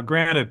better. Now,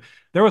 granted,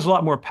 there was a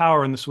lot more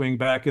power in the swing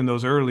back in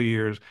those early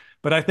years,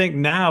 but I think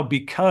now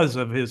because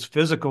of his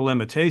physical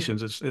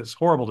limitations, it's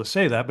horrible to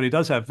say that, but he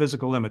does have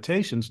physical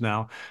limitations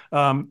now.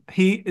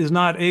 He is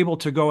not able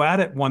to go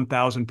at it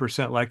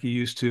 1,000% like he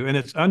used to, and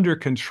it's under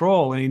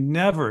control, and he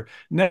never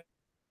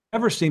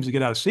seems to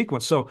get out of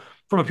sequence. So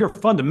from a pure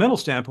fundamental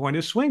standpoint,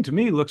 his swing to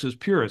me looks as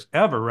pure as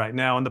ever right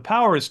now, and the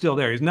power is still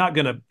there. He's not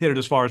going to hit it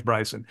as far as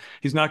Bryson.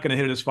 He's not going to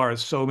hit it as far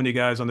as so many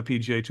guys on the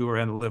PGA Tour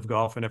and LIV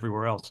Golf and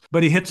everywhere else.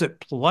 But he hits it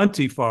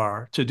plenty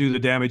far to do the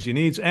damage he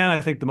needs. And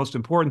I think the most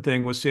important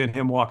thing was seeing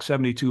him walk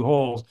 72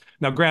 holes.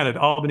 Now, granted,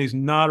 Albany's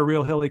not a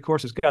real hilly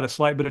course. It's got a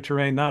slight bit of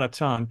terrain, not a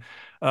ton.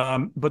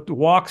 But the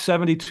walk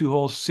 72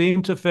 holes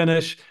seemed to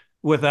finish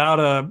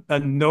without a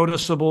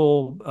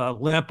noticeable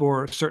limp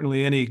or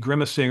certainly any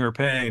grimacing or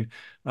pain.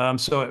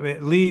 So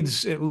it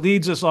leads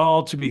us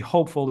all to be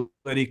hopeful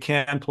that he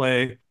can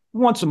play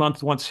once a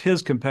month once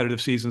his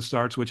competitive season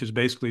starts, which is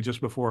basically just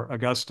before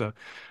Augusta,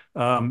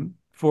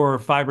 for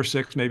 5 or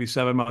 6, maybe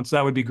 7 months.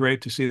 That would be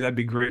great to see. That'd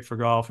be great for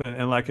golf.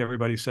 And like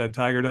everybody said,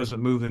 Tiger doesn't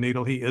move the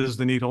needle. He is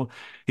the needle.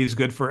 He's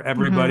good for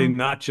everybody, Mm-hmm.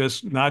 not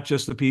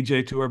just the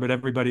PGA Tour, but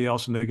everybody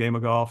else in the game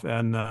of golf.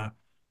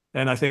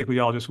 And I think we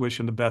all just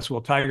wish him the best.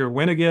 Will Tiger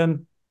win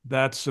again?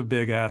 That's a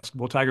big ask.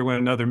 Will Tiger win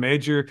another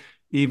major?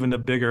 Even a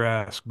bigger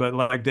ask. But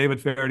like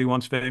David Faraday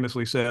once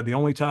famously said, the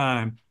only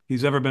time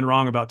he's ever been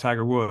wrong about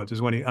Tiger Woods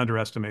is when he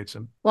underestimates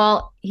him.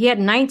 Well, he had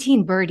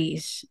 19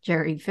 birdies,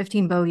 Jerry,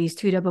 15 bogeys,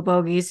 two double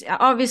bogeys.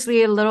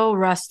 Obviously, a little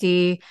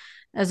rusty.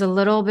 There's a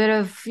little bit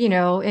of,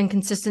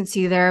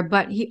 inconsistency there,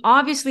 but he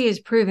obviously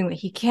is proving that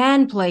he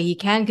can play, he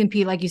can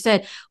compete. Like you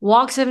said,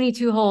 walk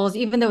 72 holes,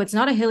 even though it's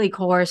not a hilly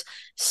course,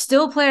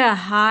 still play a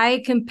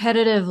high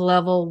competitive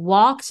level,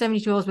 walk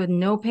 72 holes with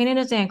no pain in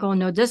his ankle,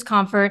 no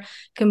discomfort,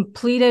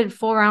 completed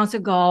 4 rounds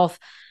of golf.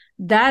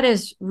 That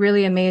is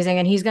really amazing.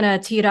 And he's going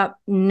to tee it up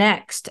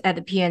next at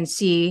the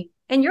PNC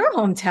in your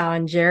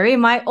hometown, Jerry,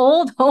 my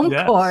old home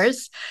Yes.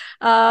 course,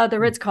 the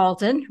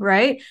Ritz-Carlton,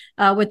 right?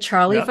 With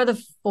Charlie Yep. for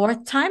the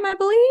fourth time, I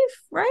believe,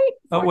 right?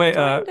 Oh, Fourth wait.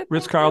 time to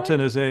Ritz come through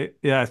it. Carlton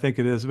yeah, I think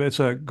it is. It's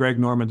a Greg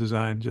Norman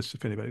design, just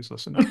if anybody's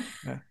listening.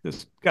 Yeah,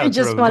 just got I to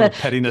throw just a want little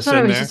to, pettiness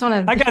in just there.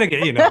 want I got to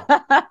get.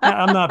 to.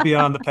 I'm not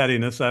beyond the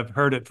pettiness. I've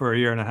heard it for a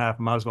year and a half.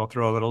 Might as well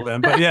throw a little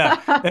in. But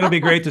yeah, it'll be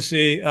great to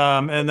see.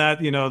 And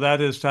that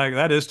is Tiger.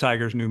 That is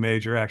Tiger's new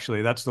major.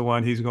 Actually, that's the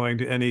one he's going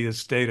to, and he has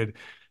stated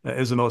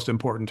is the most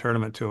important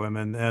tournament to him.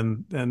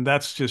 And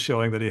that's just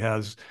showing that he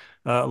has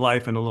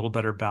life in a little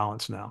better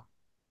balance now.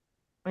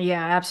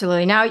 Yeah,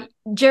 absolutely. Now,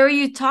 Jerry,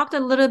 you talked a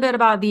little bit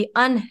about the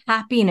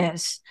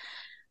unhappiness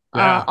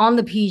Yeah. on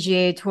the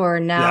PGA Tour.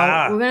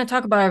 Now, we're Yeah. going to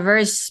talk about a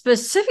very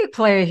specific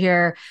player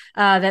here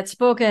that's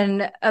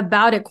spoken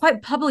about it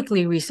quite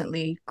publicly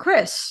recently,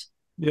 Chris,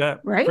 Yeah,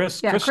 right?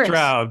 Chris Yeah, Chris Chris.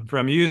 Stroud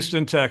from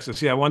Houston,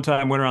 Texas. Yeah, one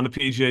time winner on the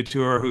PGA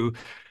Tour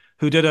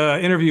who did an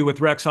interview with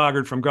Rex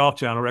Hoggard from Golf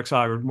Channel. Rex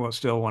Hoggard was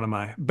still one of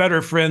my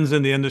better friends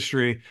in the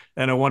industry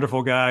and a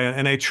wonderful guy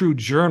and a true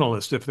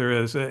journalist. If there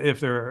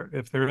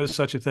is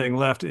such a thing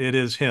left, it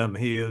is him.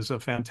 He is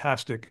a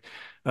fantastic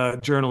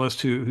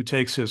journalist who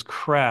takes his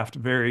craft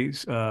very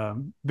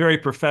very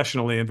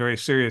professionally and very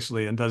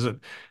seriously and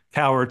doesn't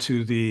cower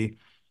to the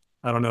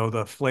I don't know,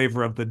 the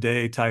flavor of the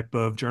day type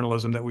of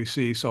journalism that we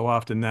see so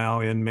often now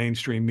in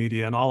mainstream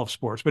media and all of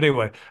sports. But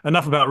anyway,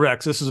 enough about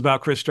Rex. This is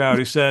about Chris Stroud,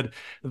 who said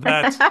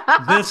that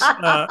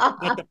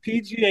that the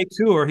PGA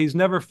Tour, he's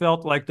never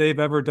felt like they've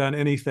ever done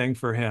anything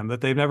for him, that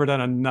they've never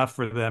done enough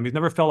for them. He's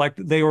never felt like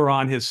they were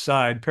on his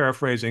side,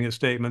 paraphrasing his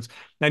statements.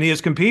 And he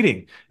is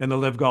competing in the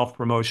LIV Golf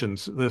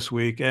promotions this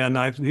week. And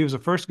he was the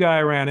first guy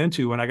I ran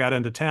into when I got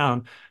into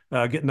town,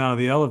 getting out of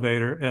the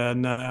elevator,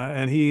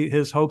 and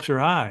his hopes are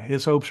high.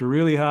 His hopes are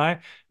really high,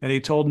 and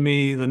he told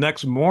me the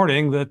next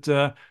morning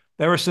that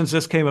ever since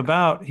this came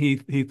about, he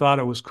thought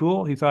it was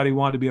cool. He thought he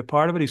wanted to be a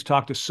part of it. He's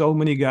talked to so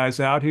many guys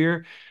out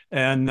here,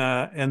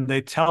 and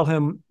they tell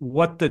him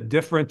what the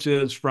difference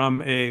is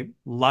from a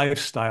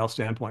lifestyle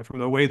standpoint, from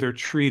the way they're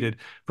treated,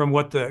 from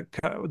what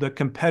the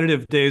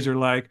competitive days are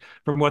like,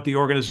 from what the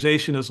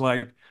organization is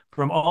like,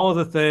 from all of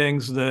the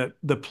things that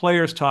the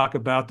players talk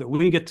about that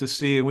we get to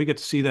see and we get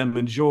to see them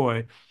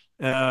enjoy,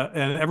 and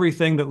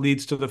everything that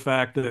leads to the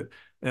fact that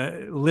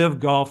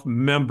LIV Golf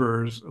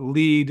members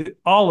lead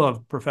all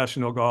of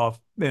professional golf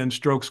in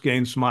strokes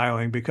gained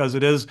smiling, because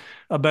it is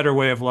a better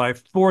way of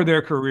life for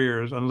their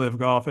careers on LIV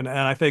Golf. And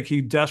I think he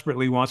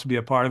desperately wants to be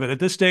a part of it. At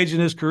this stage in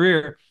his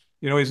career,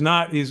 he's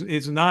not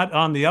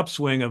on the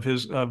upswing of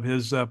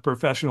his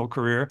professional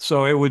career.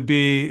 So it would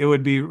be a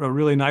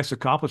really nice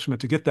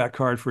accomplishment to get that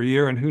card for a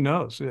year. And who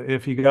knows,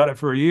 if he got it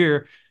for a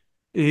year,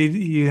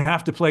 you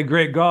have to play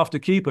great golf to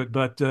keep it,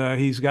 but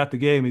he's got the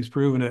game. He's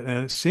proven it.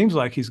 And it seems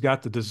like he's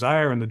got the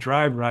desire and the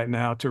drive right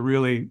now to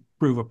really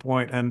prove a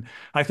point. And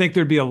I think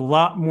there'd be a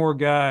lot more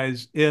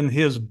guys in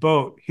his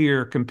boat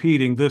here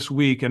competing this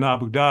week in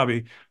Abu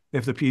Dhabi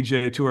if the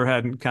PGA Tour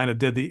hadn't kind of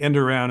did the end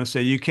around and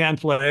say, you can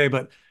play,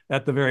 but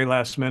at the very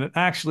last minute,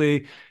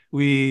 actually,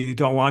 we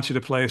don't want you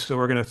to play, so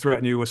we're going to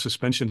threaten you with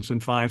suspensions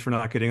and fines for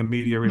not getting a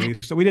media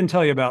release that we didn't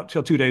tell you about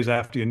till 2 days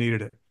after you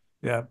needed it.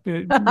 Yeah,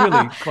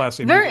 really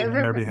classy very, on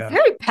their behalf.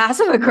 very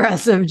passive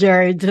aggressive,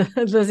 Jerry,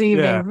 this evening.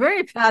 Yeah,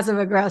 Very passive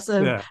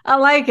aggressive. yeah, I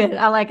like it.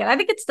 I like it. I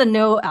think it's the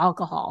no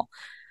alcohol,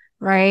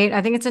 right?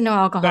 I think it's a no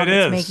alcohol it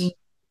that's making is.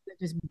 it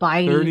just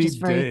bitey, 30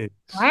 just very days.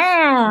 30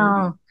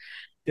 wow.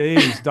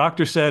 days.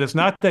 Doctor said it's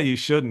not that you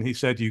shouldn't. He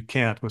said you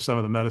can't with some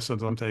of the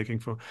medicines I'm taking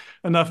for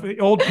enough.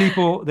 Old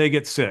people, they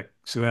get sick.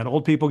 Suzanne,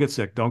 old people get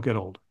sick. Don't get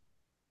old.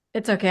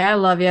 It's okay. I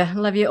love you. I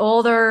love you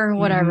older, Hmm.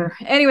 whatever.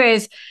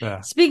 Anyways,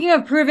 Yeah. speaking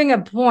of proving a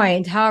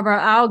point, how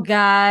about our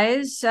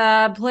guys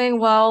playing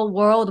well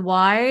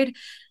worldwide?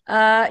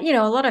 A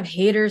lot of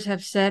haters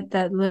have said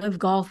that LIV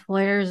golf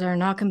players are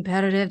not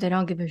competitive. They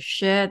don't give a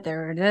shit.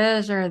 They're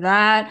this or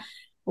that.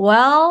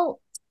 Well,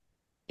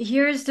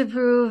 here's to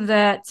prove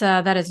that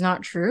that is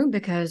not true,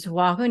 because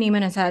Joaquin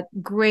Niemann has had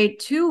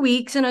great 2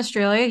 weeks in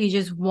Australia. He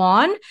just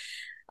won.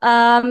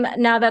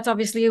 Now that's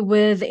obviously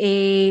with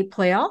a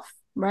playoff,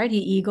 right? He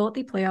eagled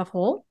the playoff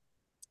hole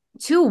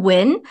to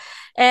win.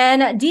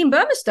 And Dean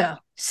Burmester,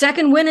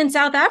 second win in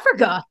South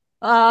Africa.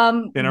 In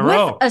a With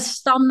row. a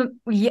stomach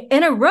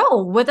in a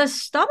row with a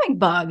stomach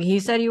bug. He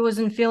said he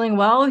wasn't feeling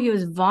well. He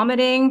was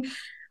vomiting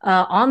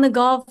on the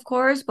golf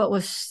course, but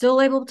was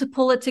still able to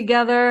pull it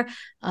together.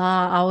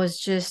 I was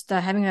just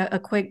having a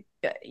quick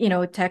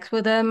text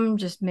with him,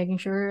 just making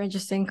sure,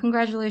 just saying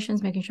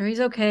congratulations, making sure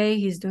he's okay.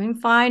 He's doing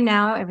fine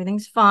now.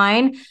 Everything's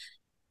fine.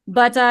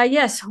 But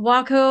yes,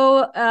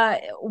 Waco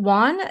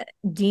won.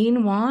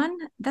 Dean won.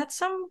 That's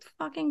some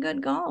fucking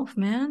good golf,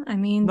 man. I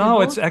mean, they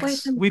No, it's both played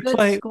ex. some We good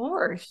play.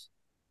 scores.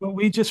 But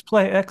we just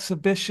play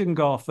exhibition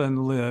golf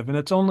and LIV, and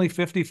it's only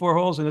 54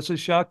 holes, and it's a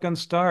shotgun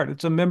start.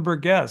 It's a member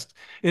guest.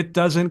 It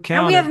doesn't And we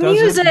count. have It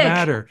doesn't music.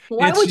 matter.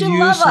 Why It's would you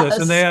love useless.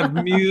 And they us?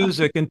 have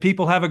music, and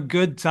people have a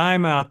good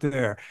time out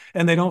there,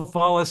 and they don't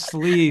fall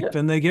asleep,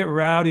 and they get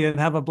rowdy and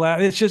have a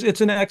blast.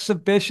 It's an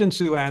exhibition,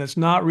 Sue Ann. It's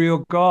not real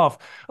golf.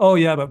 Oh,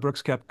 yeah, but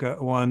Brooks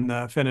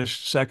Koepka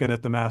finished second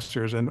at the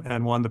Masters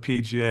and won the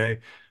PGA.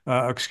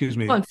 Excuse Oh,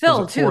 me, and was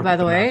Phil it too, fourth by at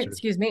the the way. Masters?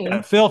 Excuse Yeah,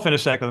 me. Phil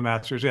finished second at the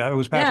Masters. Yeah, it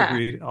was Patrick Yeah.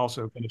 Reed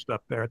also finished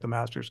up there at the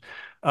Masters.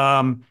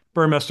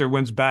 Burmester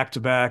wins back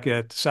to back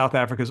at South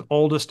Africa's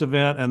oldest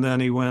event, and then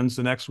he wins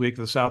the next week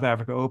the South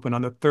Africa Open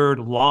on the third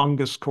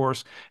longest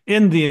course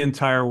in the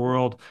entire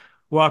world.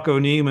 Wako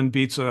Neiman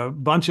beats a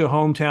bunch of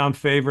hometown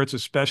favorites,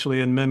 especially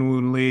in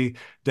Minwoon Lee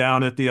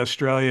down at the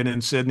Australian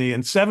in Sydney,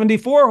 in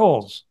 74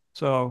 holes.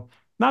 So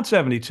not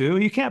 72.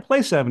 You can't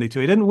play 72.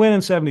 He didn't win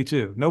in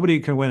 72. Nobody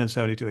can win in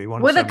 72. He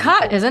won in With a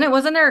cut, 74. isn't it?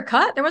 Wasn't there a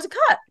cut? There was a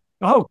cut.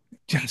 Oh,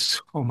 yes.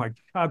 Oh my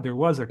God, there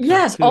was a cut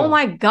Yes. Oh too.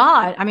 my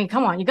God. I mean,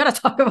 come on. You got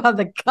to talk about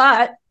the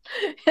cut.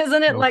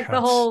 Isn't it No like the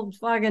cuts. whole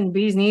fucking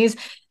bee's knees?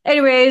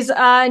 Anyways,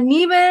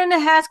 Neiman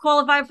has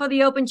qualified for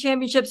the Open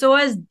Championship. So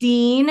has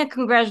Dean.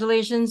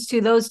 Congratulations to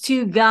those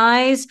two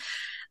guys.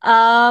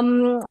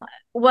 Um,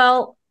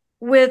 well,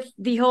 with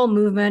the whole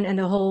movement and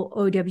the whole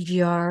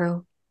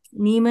OWGR,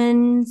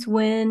 Neiman's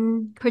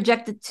win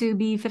projected to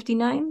be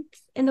 59th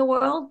in the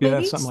world, Yeah,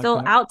 maybe something like still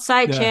that.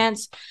 outside Yeah.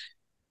 chance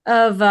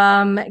of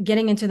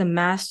getting into the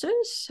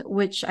Masters,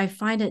 which I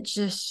find it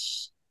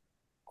just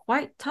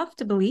quite tough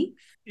to believe.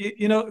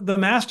 The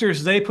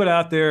Masters, they put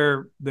out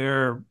their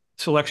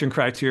selection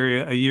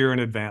criteria a year in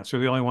advance. They're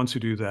the only ones who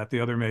do that. The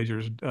other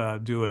majors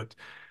do it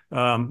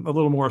a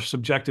little more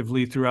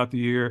subjectively throughout the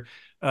year.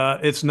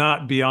 It's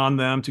not beyond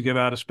them to give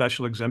out a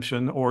special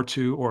exemption or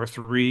two or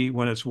three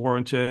when it's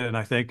warranted. And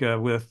I think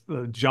with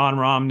Jon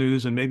Rahm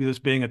news and maybe this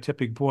being a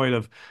tipping point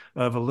of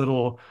a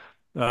little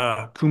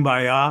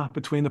kumbaya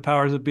between the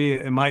powers that be,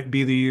 it might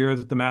be the year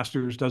that the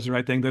Masters does the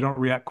right thing. They don't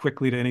react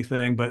quickly to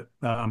anything, but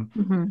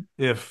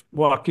if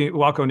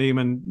Waco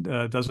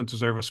Neiman doesn't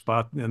deserve a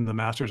spot in the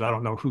Masters, I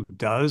don't know who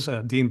does.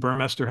 Dean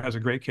Burmester has a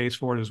great case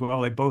for it as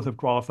well. They both have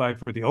qualified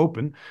for the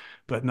Open,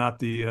 but not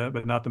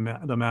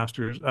the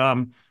Masters.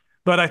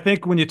 But I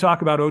think when you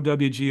talk about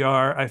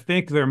OWGR, I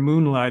think they're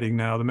moonlighting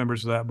now, the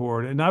members of that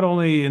board, and not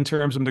only in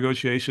terms of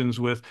negotiations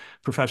with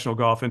professional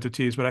golf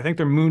entities, but I think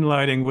they're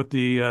moonlighting with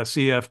the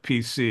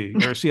CFPC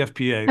or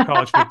CFPA,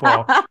 College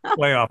Football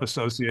Playoff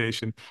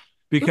Association,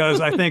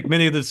 because I think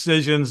many of the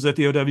decisions that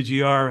the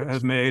OWGR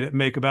has made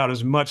make about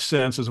as much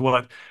sense as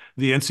what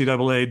the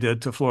NCAA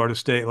did to Florida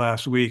State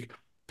last week,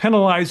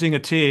 penalizing a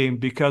team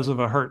because of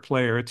a hurt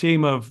player, a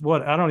team of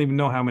I don't even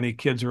know how many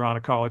kids are on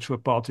a college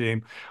football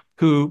team,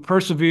 who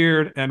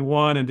persevered and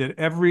won and did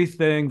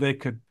everything they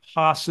could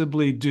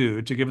possibly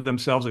do to give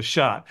themselves a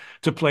shot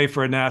to play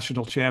for a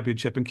national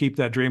championship and keep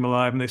that dream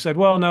alive. And they said,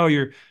 well, no,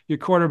 your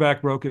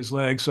quarterback broke his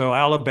leg, so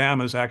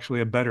Alabama is actually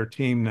a better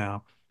team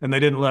now. And they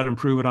didn't let him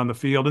prove it on the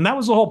field. And that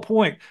was the whole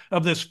point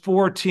of this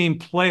 4-team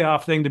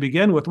playoff thing to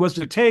begin with, was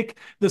to take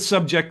the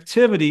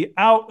subjectivity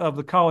out of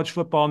the college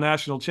football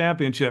national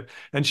championship.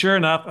 And sure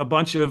enough, a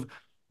bunch of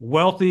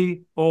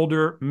wealthy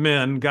older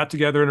men got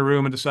together in a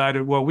room and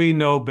decided, well, we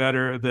know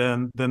better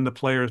than the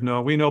players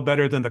know. We know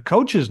better than the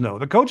coaches know.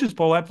 The coaches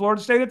poll had Florida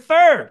State at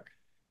third.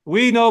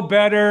 We know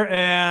better.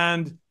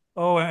 And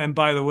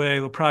by the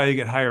way, we'll probably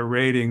get higher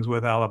ratings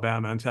with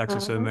Alabama and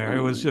Texas in there.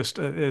 It was just,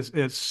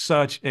 it's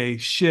such a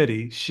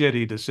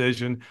shitty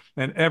decision.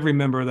 And every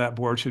member of that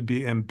board should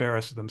be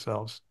embarrassed of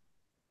themselves.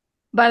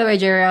 By the way,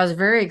 Jerry, I was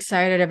very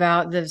excited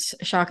about this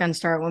shotgun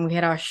start when we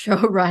had our show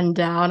run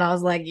down. I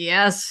was like,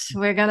 yes,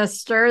 we're going to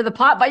stir the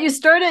pot, but you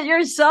stirred it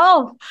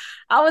yourself.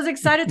 I was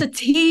excited to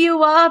tee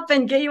you up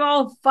and get you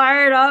all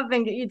fired up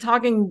and get you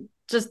talking,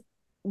 just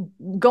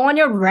go on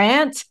your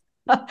rant.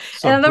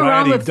 So and then Brady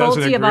Rahm with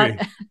faulty about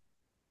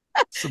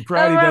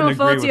Sobriety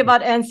doesn't agree with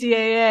about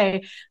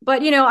NCAA.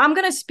 But, I'm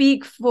going to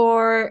speak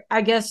for,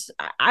 I guess,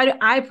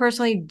 I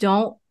personally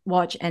don't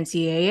watch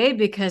NCAA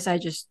because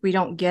we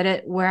don't get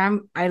it where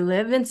I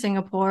live in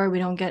Singapore. We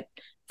don't get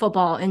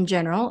football in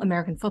general,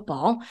 American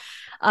football.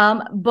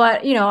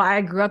 But,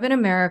 I grew up in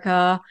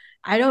America.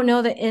 I don't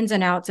know the ins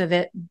and outs of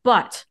it,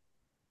 but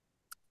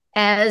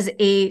as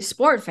a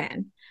sport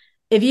fan,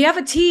 if you have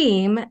a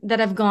team that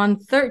have gone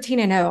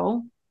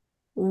 13-0,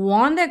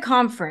 won their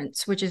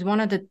conference, which is one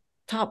of the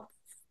top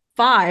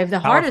 5, the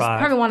Power hardest, five.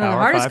 probably one of the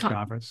Power hardest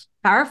conference.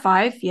 Power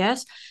 5,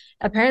 yes.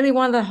 Apparently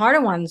one of the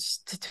harder ones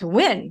to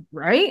win,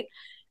 right?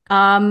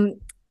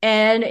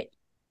 And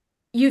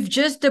you've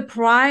just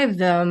deprived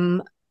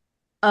them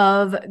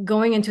of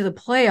going into the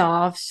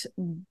playoffs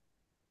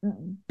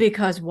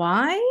because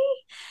why?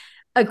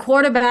 A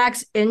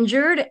quarterback's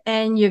injured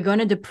and you're going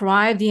to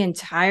deprive the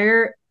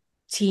entire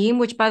team,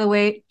 which, by the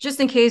way,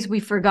 just in case we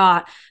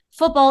forgot,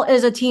 football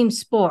is a team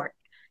sport.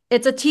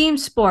 It's a team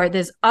sport.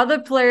 There's other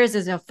players,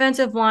 there's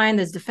offensive line,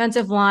 there's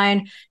defensive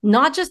line,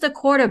 not just a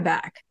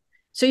quarterback.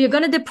 So you're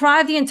going to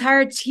deprive the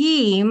entire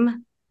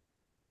team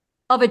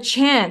of a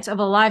chance of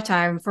a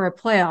lifetime for a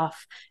playoff,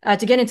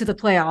 to get into the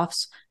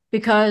playoffs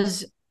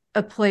because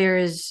a player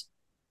is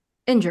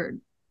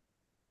injured.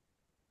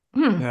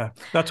 Yeah,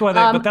 that's why.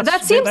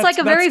 That seems like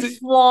a very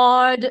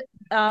flawed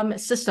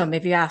system,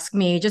 if you ask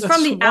me, just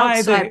from the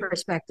outside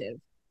perspective.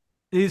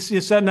 You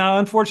said now,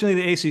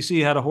 unfortunately, the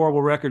ACC had a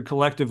horrible record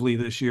collectively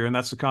this year, and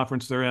that's the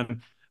conference they're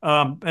in.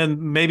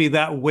 And maybe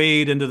that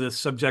weighed into the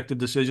subjective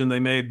decision they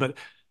made, but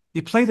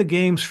you play the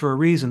games for a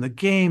reason. The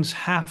games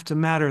have to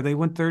matter. They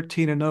went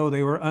 13-0.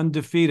 They were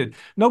undefeated.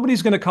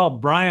 Nobody's going to call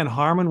Brian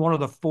Harman one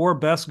of the 4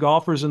 best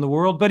golfers in the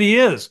world, but he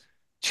is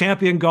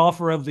champion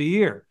golfer of the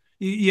year.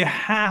 You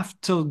have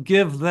to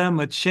give them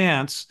a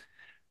chance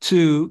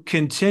to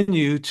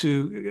continue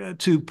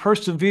to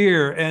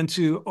persevere and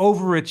to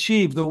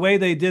overachieve the way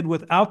they did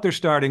without their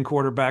starting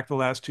quarterback the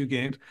last 2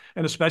 games,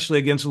 and especially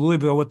against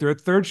Louisville with their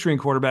 3rd-string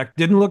quarterback.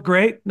 Didn't look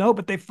great, no,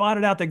 but they fought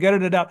it out. They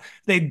gutted it out.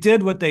 They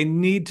did what they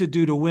need to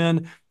do to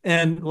win.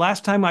 And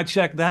last time I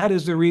checked, that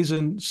is the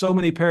reason so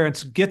many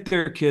parents get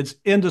their kids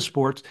into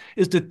sports,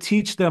 is to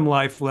teach them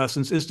life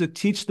lessons, is to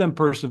teach them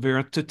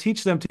perseverance, to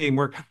teach them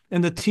teamwork,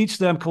 and to teach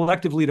them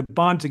collectively to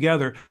bond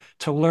together,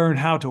 to learn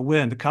how to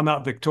win, to come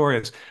out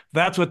victorious.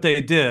 That's what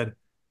they did,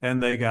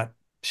 and they got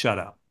shut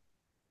out.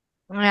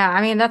 Yeah,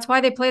 I mean, that's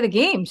why they play the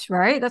games,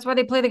 right? That's why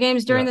they play the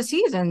games during the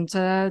season,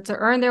 to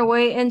earn their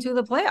way into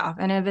the playoff.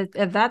 And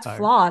if that's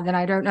flawed, then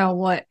I don't know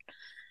what.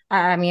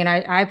 I mean,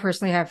 I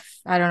personally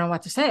I don't know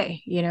what to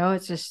say. I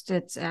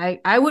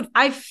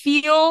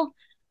feel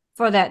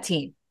for that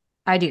team.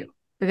 I do,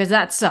 because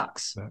that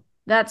sucks. Yeah.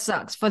 That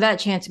sucks for that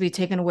chance to be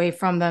taken away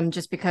from them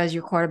just because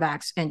your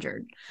quarterback's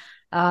injured.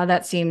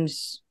 That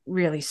seems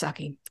really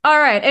sucky. All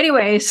right.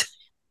 Anyways,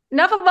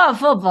 enough about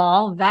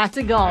football. Back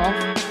to golf.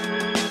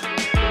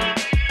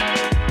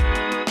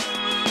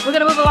 We're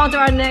going to move along to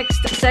our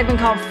next segment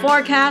called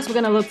Forecast. We're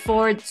going to look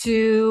forward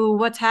to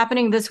what's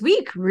happening this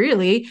week,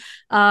 really.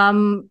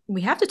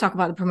 We have to talk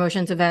about the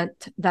promotions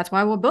event. That's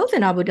why we're both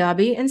in Abu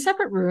Dhabi in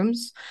separate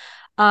rooms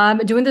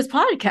doing this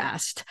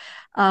podcast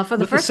for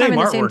the first time in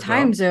the same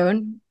time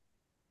zone.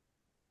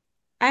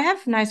 I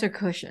have nicer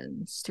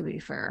cushions, to be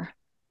fair.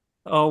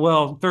 Oh,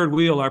 well, Third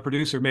Wheel, our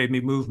producer, made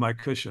me move my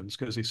cushions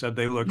because he said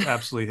they looked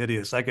absolutely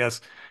hideous. I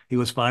guess he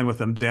was fine with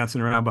them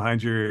dancing around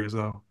behind your ears,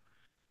 though.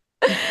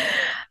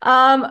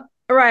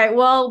 Right.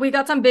 Well, we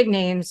got some big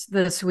names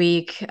this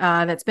week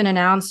that's been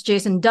announced.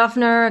 Jason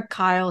Duffner,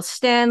 Kyle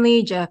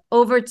Stanley, Jeff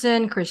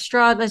Overton, Chris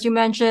Stroud, as you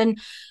mentioned,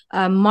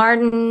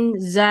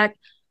 Martin, Zach.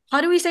 How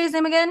do we say his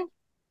name again?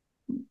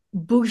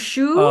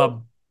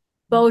 Boshu?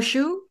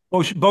 Boshu?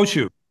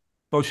 Boshu.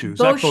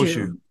 Zach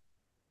Boshu.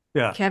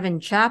 Yeah. Kevin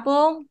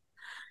Chappell.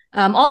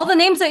 All the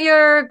names that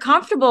you're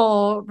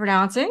comfortable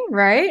pronouncing,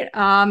 right?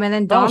 And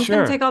then Dom's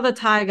gonna take all the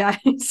Thai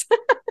guys.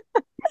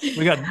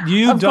 We got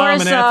you, Dom,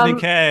 and Anthony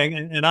Kang,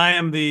 and I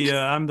am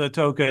I'm the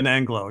token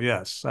Anglo.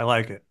 Yes, I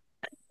like it.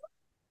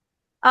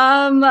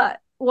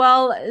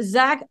 Well,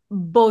 Zach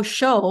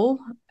Bosho,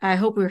 I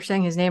hope we were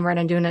saying his name right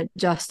and doing it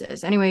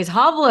justice. Anyways,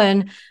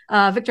 Hovland,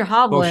 Victor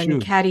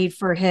Hovland caddied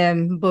for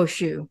him,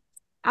 Boshu.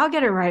 I'll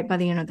get it right by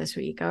the end of this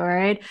week. All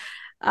right.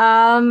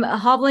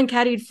 Hovland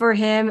caddied for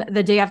him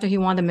the day after he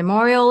won the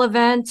Memorial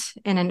event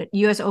in an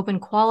US Open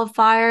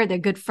qualifier. They're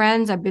good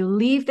friends. I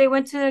believe they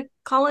went to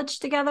college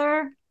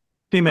together.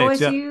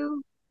 Teammates, OSU?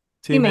 Yeah.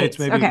 Teammates,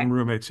 maybe okay. Even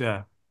roommates,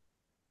 yeah.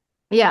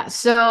 Yeah.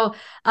 So,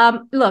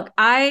 look,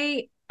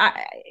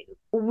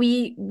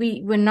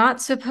 we're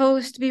not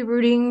supposed to be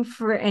rooting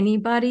for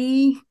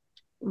anybody,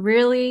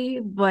 really.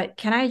 But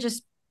can I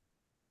just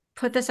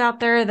put this out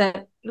there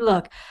that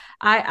look,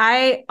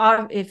 I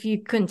if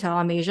you couldn't tell,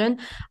 I'm Asian.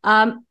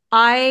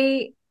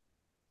 I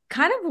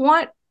kind of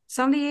want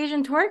some of the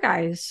Asian tour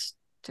guys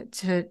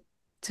to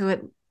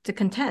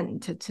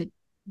contend to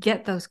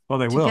get those. Well,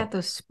 they will get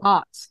those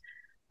spots.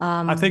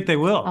 I think they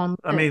will.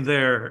 I mean,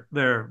 they're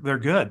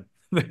good.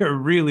 They're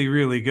really,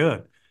 really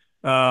good.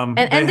 And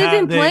they've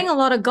been playing a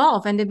lot of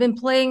golf, and they've been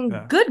playing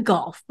good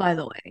golf, by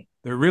the way.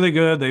 They're really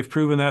good. They've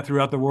proven that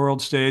throughout the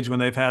world stage when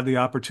they've had the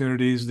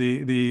opportunities.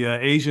 The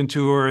Asian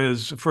Tour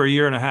is for a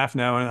year and a half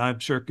now, and I'm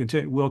sure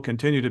will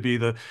continue to be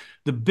the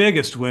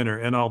biggest winner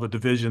in all the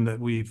division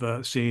that we've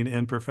seen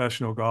in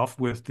professional golf,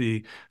 with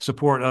the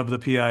support of the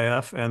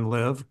PIF and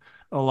LIV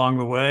along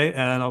the way,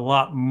 and a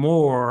lot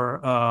more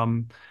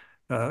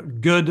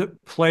good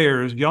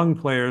players, young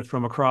players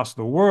from across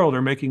the world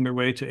are making their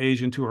way to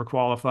Asian Tour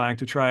qualifying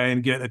to try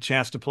and get a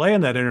chance to play in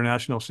that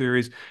international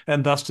series,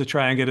 and thus to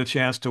try and get a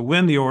chance to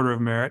win the Order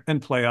of Merit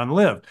and play on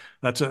LIV.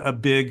 That's a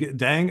big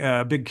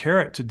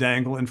carrot to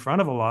dangle in front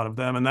of a lot of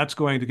them, and that's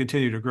going to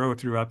continue to grow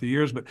throughout the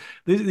years. But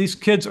these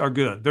kids are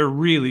good. They're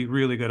really,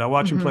 really good. I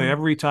watch them play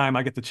every time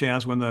I get the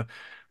chance when the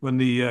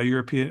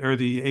European or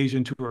the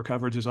Asian Tour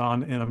coverage is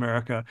on in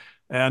America,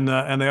 and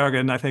they are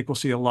good. And I think we'll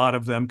see a lot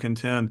of them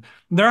contend.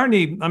 There aren't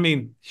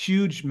any,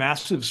 huge,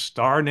 massive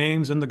star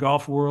names in the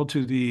golf world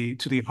to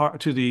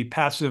the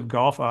passive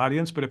golf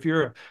audience. But if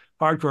you're a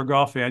hardcore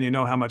golf fan, you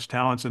know how much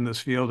talent's in this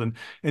field, and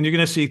you're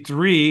going to see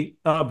 3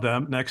 of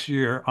them next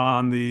year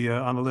on the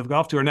LIV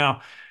Golf Tour.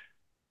 Now,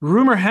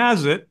 rumor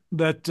has it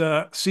that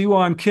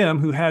Siwon Kim,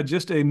 who had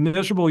just a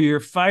miserable year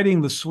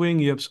fighting the swing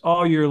yips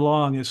all year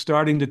long, is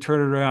starting to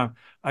turn it around.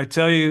 I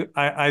tell you,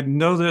 I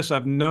know this.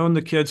 I've known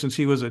the kid since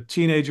he was a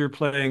teenager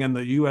playing in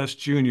the U.S.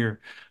 Junior.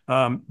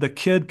 The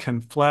kid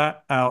can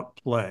flat out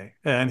play,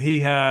 and he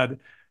had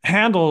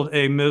handled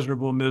a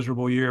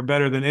miserable year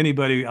better than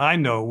anybody I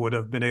know would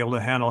have been able to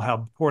handle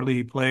how poorly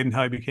he played and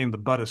how he became the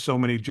butt of so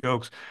many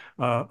jokes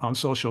on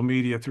social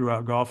media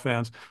throughout golf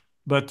fans.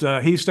 But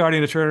he's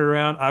starting to turn it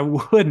around. I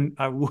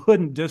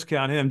wouldn't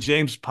discount him.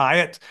 James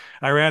Pyatt,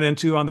 I ran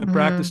into on the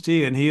practice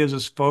tee, and he is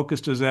as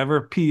focused as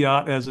ever.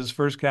 Piat, as his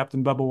first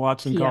captain, Bubba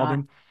Watson called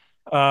him.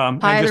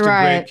 And just a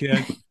great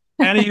kid.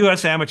 And a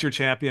U.S. amateur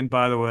champion,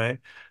 by the way.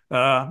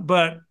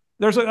 But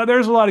there's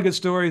a lot of good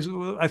stories.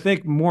 I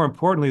think more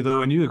importantly,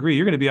 though, and you agree,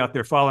 you're going to be out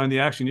there following the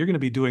action. You're going to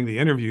be doing the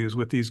interviews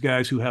with these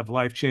guys who have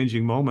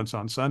life-changing moments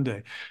on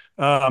Sunday.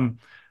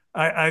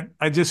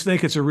 I just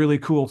think it's a really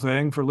cool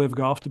thing for LIV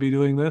Golf to be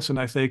doing this, and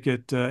I think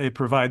it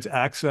provides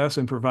access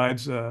and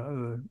provides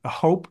a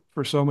hope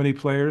for so many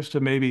players to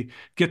maybe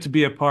get to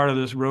be a part of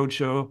this road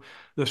show,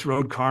 this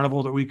road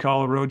carnival that we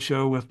call a road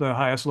show, with the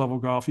highest level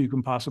golf you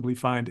can possibly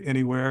find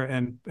anywhere,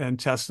 and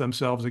test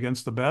themselves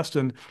against the best,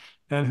 and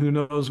who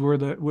knows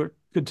where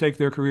could take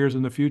their careers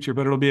in the future.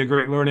 But it'll be a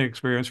great learning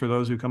experience for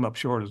those who come up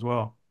short as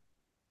well.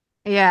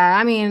 Yeah,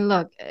 I mean,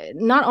 look,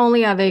 not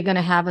only are they going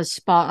to have a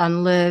spot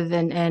on LIV,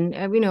 and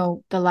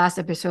the last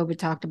episode we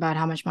talked about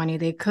how much money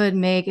they could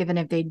make even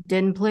if they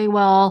didn't play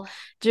well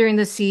during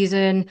the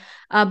season.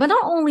 But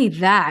not only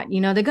that,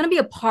 they're going to be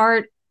a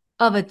part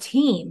of a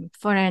team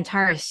for an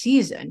entire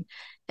season.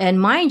 And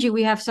mind you,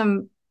 we have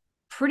some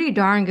pretty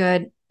darn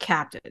good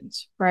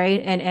captains,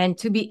 right? And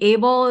to be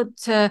able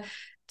to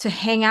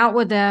hang out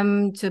with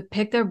them, to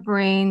pick their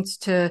brains,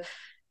 to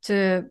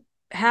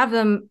have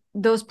them,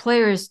 those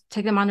players,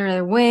 take them under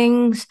their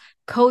wings,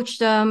 coach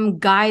them,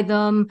 guide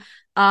them.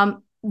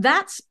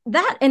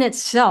 That in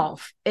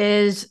itself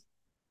is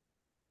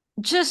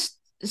just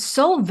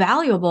so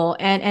valuable,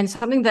 and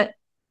something that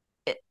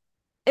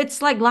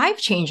it's like life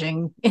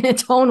changing in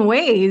its own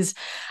ways.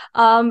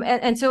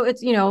 And so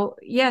it's,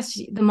 yes,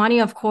 the money,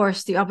 of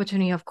course, the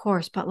opportunity, of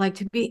course, but like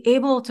to be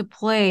able to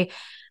play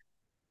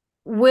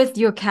with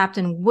your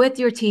captain, with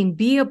your team,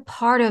 be a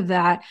part of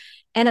that,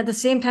 and at the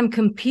same time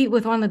compete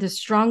with one of the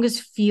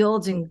strongest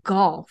fields in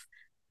golf.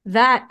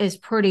 That is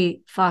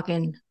pretty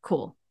fucking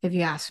cool, if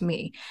you ask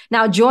me.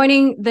 Now,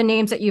 joining the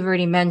names that you've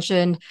already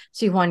mentioned,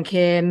 Sihwan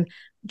Kim,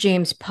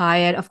 James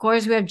Pyatt. Of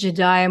course, we have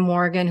Jediah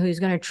Morgan, who's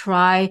going to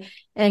try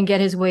and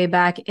get his way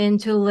back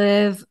into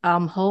LIV.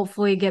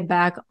 Hopefully get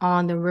back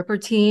on the Ripper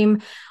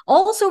team.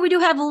 Also, we do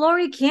have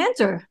Laurie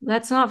Cantor.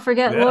 Let's not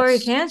forget Laurie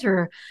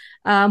Cantor,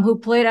 who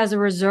played as a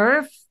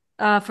reserve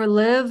for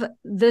LIV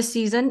this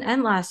season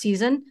and last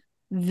season.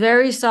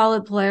 Very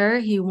solid player.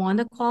 He won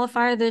the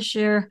qualifier this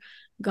year,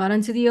 got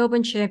into the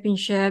Open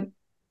Championship.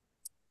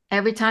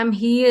 Every time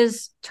he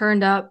is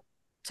turned up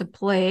to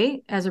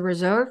play as a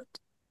reserve,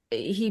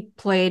 he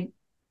played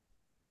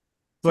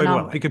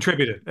well. He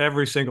contributed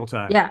every single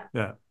time.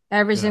 Yeah.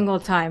 Every single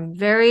time.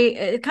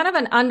 Very kind of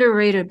an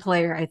underrated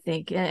player, I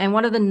think, and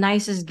one of the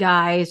nicest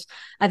guys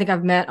I think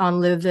I've met on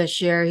LIV this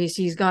year.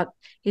 He's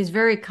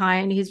very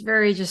kind. He's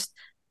very just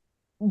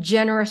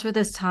generous with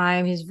his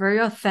time. He's very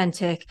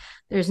authentic.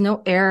 There's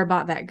no air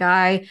about that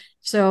guy.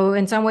 So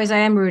in some ways I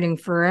am rooting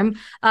for him.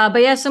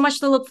 But yeah, so much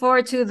to look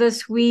forward to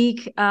this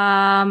week.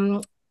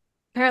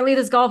 Apparently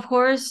this golf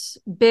course,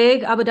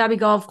 big Abu Dhabi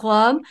Golf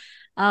Club.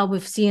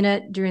 We've seen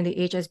it during the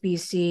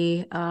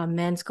HSBC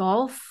men's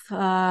golf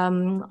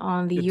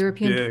on the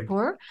European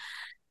Tour.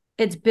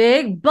 It's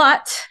big,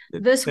 but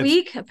this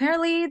week,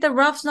 apparently the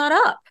rough's not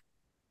up.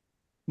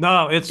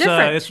 No, it's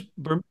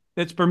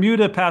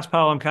Bermuda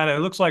Paspalum kind of.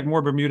 It looks like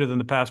more Bermuda than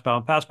the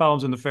Paspalum.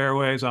 Paspalum's in the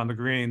fairways on the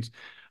greens.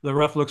 The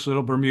rough looks a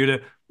little Bermuda.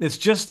 It's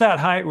just that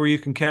height where you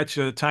can catch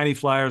tiny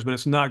flyers, but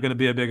it's not going to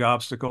be a big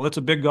obstacle. It's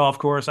a big golf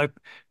course. I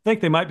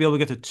think they might be able to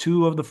get to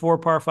 2 of the 4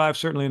 par 5,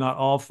 certainly not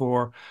all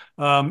 4.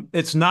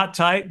 It's not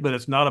tight, but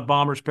it's not a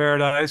bomber's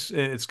paradise.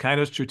 It's kind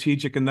of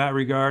strategic in that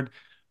regard.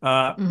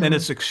 And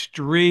it's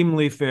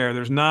extremely fair.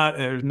 There's not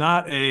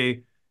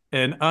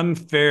an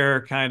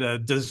unfair kind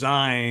of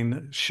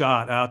design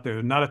shot out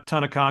there. Not a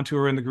ton of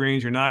contour in the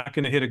greens. You're not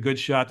going to hit a good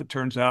shot that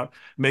turns out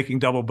making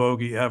double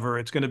bogey ever.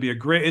 It's going to be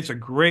it's a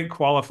great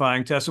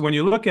qualifying test. And when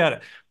you look at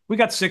it, we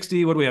got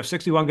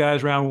 61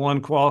 guys round 1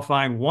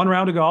 qualifying 1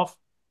 round of golf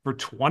for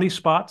 20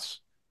 spots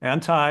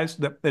and ties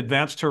that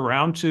advance to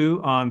round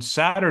 2 on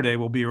Saturday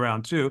will be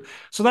round 2.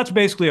 So that's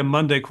basically a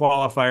Monday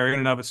qualifier in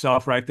and of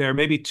itself right there.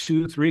 Maybe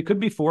 2, 3, could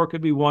be 4,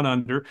 could be 1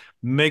 under,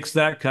 makes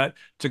that cut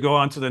to go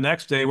on to the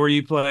next day where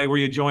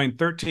you join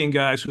 13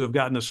 guys who have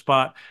gotten a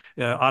spot,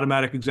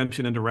 automatic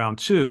exemption into round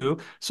 2.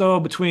 So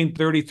between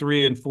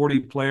 33 and 40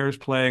 players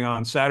playing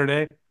on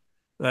Saturday,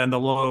 and the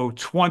low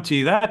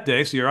 20 that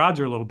day. So your odds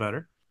are a little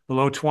better. The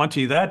low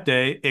 20 that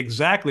day,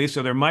 exactly.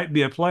 So there might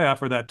be a playoff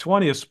for that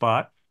 20th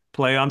spot.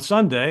 Play on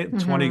Sunday,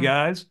 20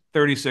 guys,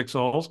 36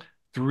 holes,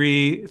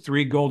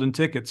 three golden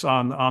tickets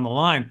on the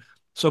line.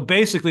 So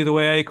basically the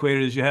way I equate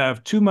it is you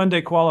have 2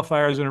 Monday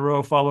qualifiers in a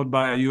row followed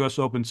by a US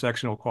Open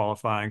sectional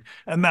qualifying.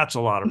 And that's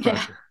a lot of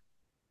pressure.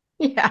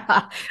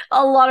 Yeah,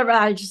 a lot of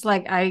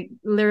it. I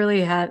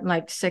literally had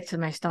like sick to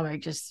my stomach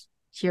just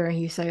hearing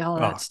you say all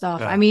that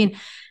stuff. Yeah. I mean,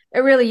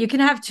 you can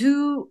have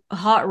 2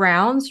 hot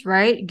rounds,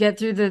 right? Get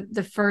through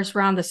the first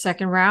round, the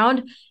second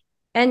round,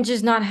 and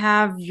just not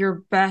have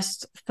your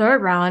best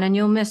third round, and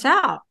you'll miss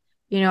out,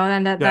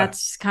 and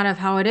that's kind of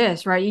how it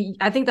is, right?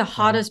 I think the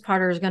hottest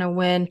putter is going to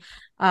win,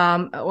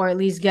 or at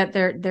least get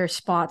their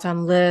spots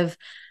on LIV.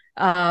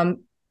 I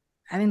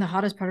think the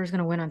hottest putter is going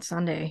to win on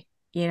Sunday,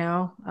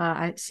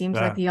 it seems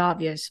like the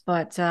obvious,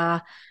 but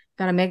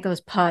got to make those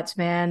putts,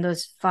 man.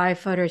 Those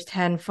 5-footers,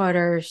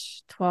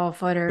 10-footers,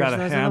 12-footers.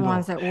 Those are the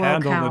ones that will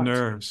handle count. The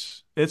nerves.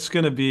 It's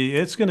gonna be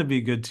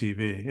good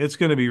TV. It's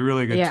gonna be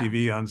really good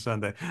TV on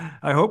Sunday.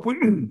 I hope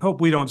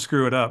we don't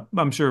screw it up.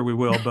 I'm sure we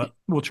will, but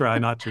we'll try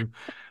not to.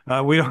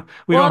 We don't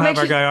have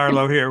our guy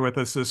Arlo here with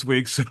us this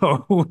week,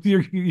 so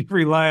you're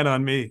relying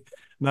on me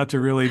not to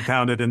really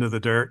pound it into the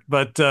dirt.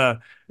 But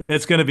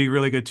it's going to be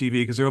really good TV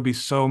because there will be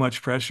so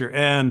much pressure.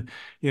 And,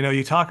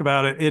 you talk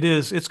about it,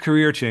 it's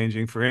career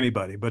changing for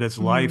anybody, but it's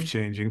life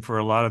changing for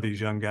a lot of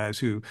these young guys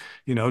who,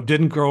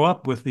 didn't grow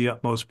up with the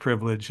utmost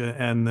privilege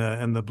and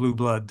the blue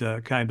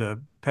blood kind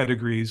of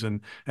pedigrees and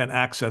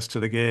access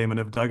to the game and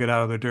have dug it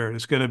out of the dirt.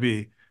 It's going to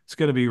be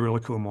a really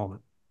cool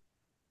moment.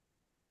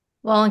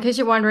 Well, in case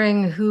you're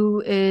wondering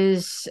who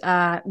is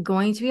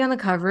going to be on the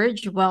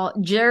coverage, well,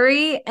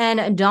 Jerry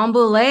and Don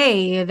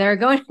Boulay, they're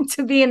going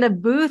to be in the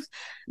booth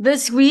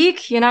this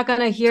week. You're not going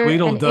to hear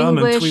Tweedledum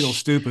and Tweedle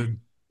stupid.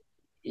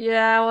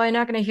 Yeah, well, you're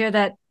not going to hear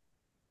that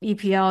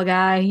EPL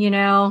guy,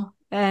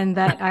 and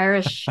that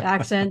Irish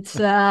accent.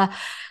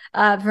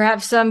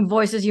 Perhaps some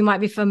voices you might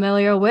be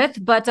familiar with.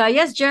 But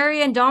yes,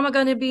 Jerry and Dom are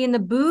going to be in the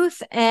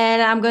booth,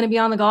 and I'm going to be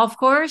on the golf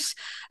course,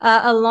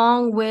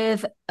 along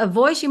with a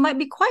voice you might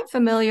be quite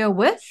familiar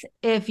with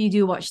if you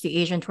do watch the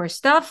Asian Tour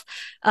stuff,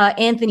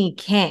 Anthony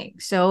Kang.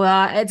 So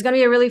it's going to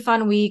be a really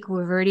fun week.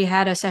 We've already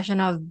had a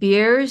session of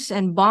beers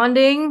and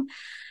bonding.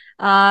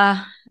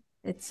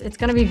 It's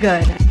going to be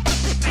good.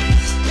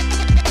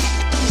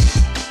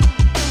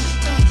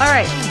 All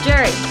right,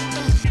 Jerry.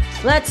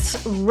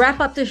 Let's wrap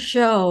up the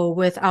show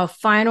with our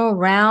final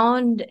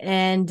round.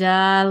 And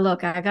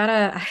look, I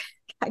gotta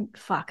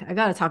talk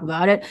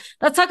about it.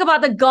 Let's talk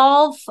about the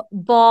golf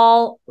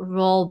ball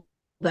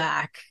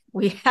rollback.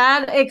 We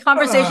had a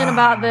conversation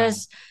about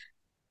this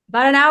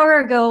about an hour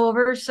ago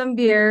over some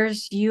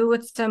beers, you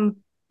with some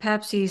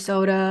Pepsi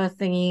soda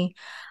thingy.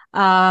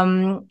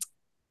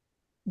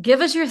 Give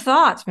us your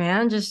thoughts,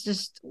 man.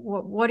 Just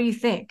what do you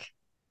think?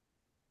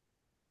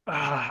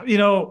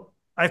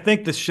 I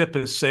think the ship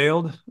has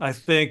sailed. I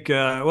think,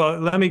 well,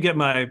 let me get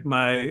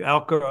my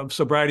alcohol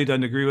sobriety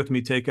doesn't agree with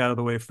me take out of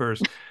the way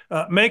first.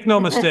 Make no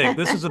mistake,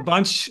 this is a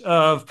bunch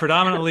of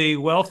predominantly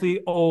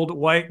wealthy old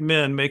white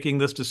men making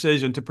this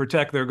decision to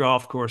protect their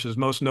golf courses,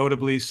 most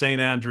notably St.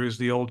 Andrews,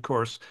 the old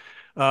course.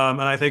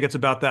 And I think it's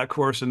about that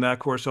course and that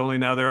course only.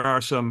 Now, there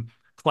are some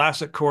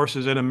classic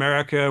courses in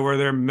America where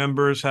their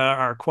members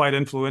are quite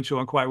influential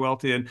and quite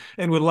wealthy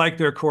and would like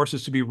their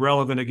courses to be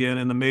relevant again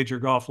in the major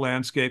golf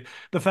landscape.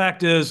 The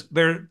fact is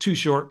they're too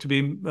short to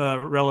be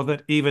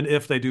relevant, even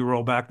if they do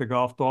roll back the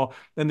golf ball.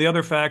 And the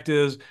other fact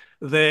is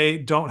they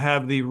don't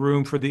have the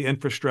room for the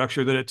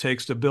infrastructure that it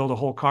takes to build a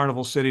whole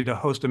carnival city to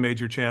host a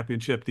major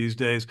championship these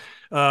days.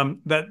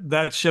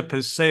 That ship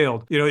has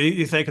sailed.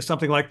 You think of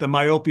something like the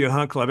Myopia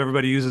Hunt Club.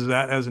 Everybody uses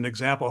that as an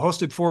example.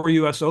 Hosted 4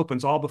 U.S.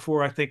 Opens all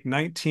before, I think,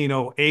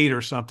 1908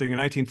 or something, in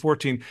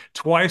 1914,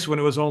 twice when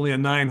it was only a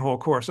 9-hole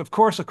course. Of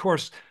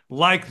course,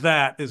 like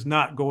that is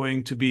not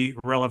going to be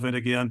relevant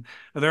again.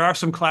 There are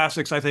some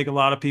classics I think a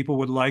lot of people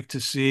would like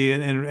to see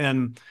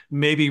and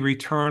maybe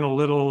return a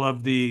little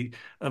of the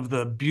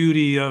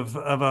beauty of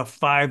a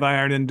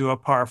 5-iron into a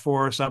par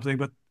 4 or something.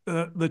 But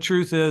the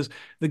truth is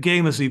the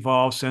game has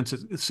evolved since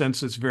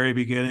its very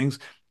beginnings.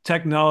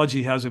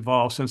 Technology has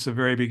evolved since the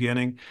very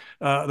beginning.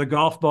 The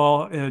golf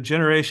ball,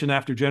 generation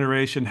after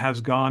generation,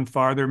 has gone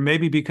farther,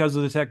 maybe because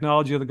of the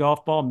technology of the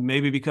golf ball,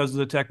 maybe because of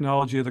the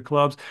technology of the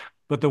clubs.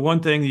 But the one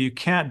thing that you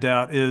can't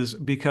doubt is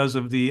because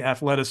of the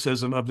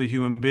athleticism of the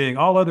human being.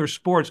 All other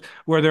sports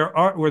where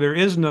there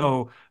is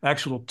no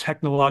actual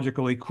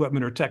technological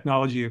equipment or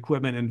technology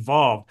equipment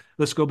involved.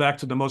 Let's go back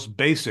to the most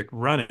basic,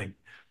 running.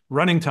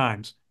 Running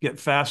times get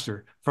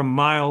faster from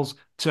miles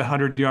to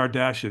 100-yard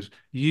dashes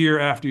year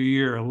after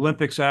year,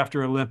 Olympics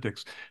after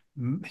Olympics.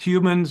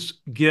 Humans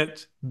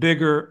get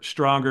bigger,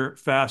 stronger,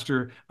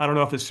 faster. I don't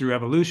know if it's through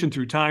evolution,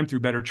 through time, through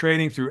better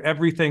training, through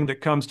everything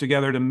that comes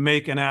together to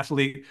make an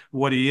athlete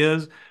what he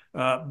is.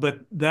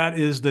 But that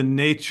is the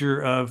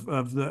nature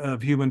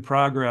of human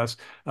progress.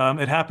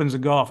 It happens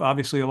in golf.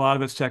 Obviously, a lot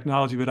of it's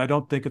technology, but I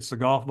don't think it's the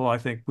golf ball. I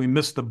think we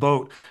missed the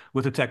boat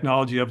with the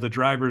technology of the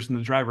drivers and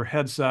the driver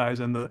head size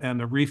and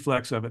the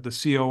reflex of it, the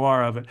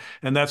COR of it,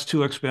 and that's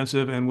too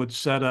expensive and would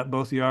set up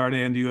both the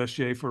R&A and the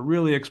USGA for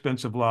really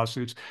expensive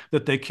lawsuits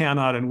that they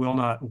cannot and will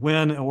not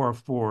win or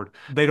afford.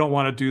 They don't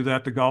want to do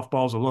that. The golf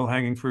ball is a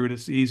low-hanging fruit.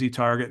 It's the easy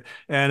target,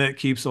 and it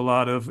keeps a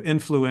lot of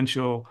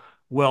influential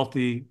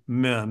wealthy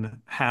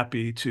men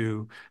happy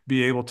to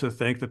be able to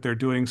think that they're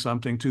doing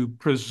something to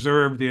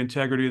preserve the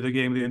integrity of the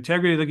game. The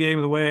integrity of the game,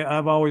 the way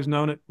I've always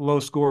known it, low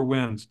score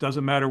wins.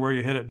 Doesn't matter where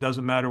you hit it.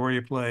 Doesn't matter where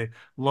you play.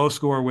 Low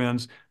score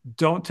wins.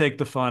 Don't take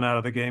the fun out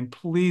of the game.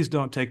 Please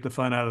don't take the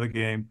fun out of the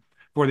game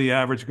for the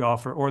average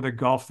golfer or the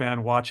golf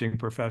fan watching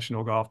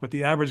professional golf. But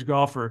the average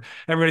golfer,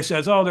 everybody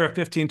says, oh, they're a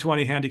 15,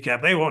 20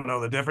 handicap. They won't know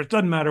the difference.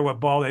 Doesn't matter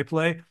what ball they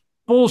play.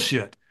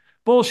 Bullshit.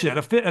 Bullshit.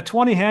 A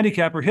 20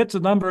 handicapper hits a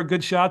number of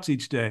good shots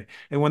each day.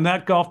 And when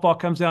that golf ball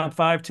comes down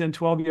 5, 10,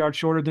 12 yards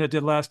shorter than it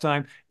did last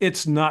time,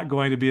 it's not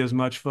going to be as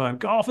much fun.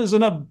 Golf is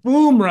in a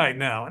boom right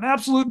now, an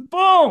absolute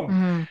boom.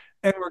 Mm-hmm.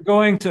 And we're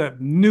going to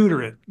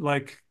neuter it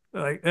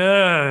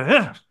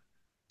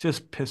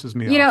just pisses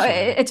me off.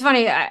 It's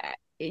funny.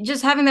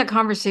 Just having that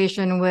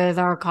conversation with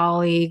our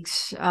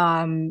colleagues,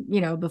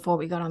 before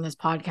we got on this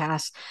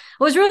podcast,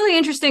 it was really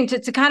interesting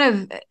to kind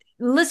of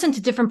listen to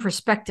different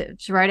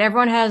perspectives, right?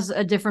 Everyone has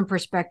a different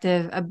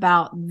perspective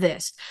about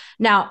this.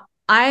 Now,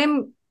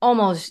 I'm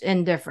almost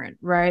indifferent,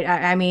 right?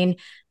 I mean,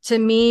 to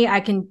me,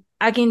 I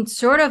can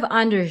sort of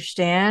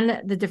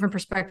understand the different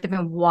perspective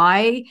and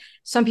why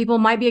some people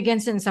might be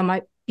against it and some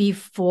might be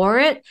for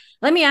it.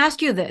 Let me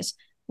ask you this.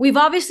 We've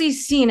obviously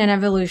seen an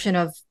evolution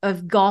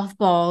of golf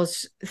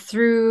balls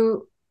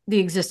through the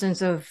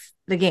existence of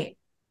the game,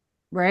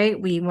 right?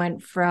 We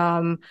went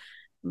from,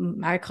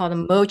 I call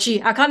them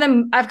mochi. I call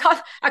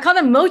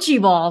them mochi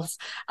balls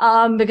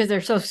because they're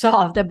so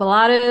soft. The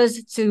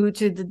baladas to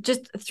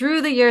just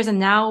through the years, and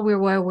now we're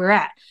where we're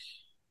at.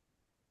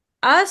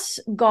 Us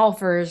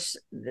golfers,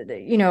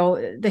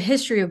 the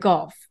history of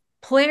golf,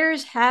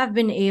 players have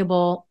been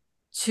able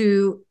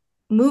to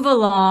move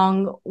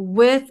along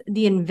with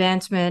the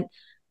advancement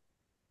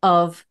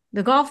of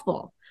the golf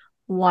ball.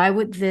 Why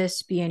would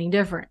this be any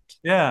different?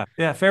 Yeah,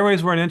 yeah.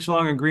 Fairways were an inch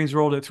long and greens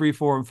rolled at 3,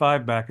 4, and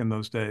 5 back in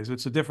those days.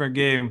 It's a different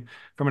game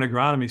from an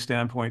agronomy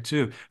standpoint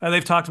too.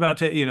 They've talked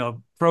about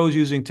pros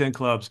using 10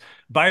 clubs,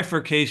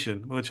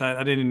 bifurcation, which I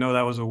didn't even know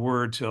that was a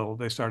word till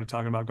they started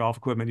talking about golf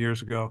equipment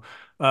years ago.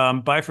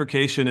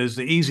 Bifurcation is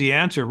the easy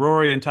answer.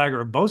 Rory and Tiger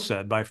have both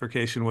said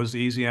bifurcation was the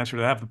easy answer,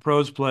 to have the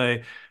pros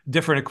play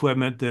different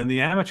equipment than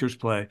the amateurs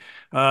play.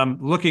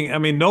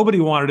 Nobody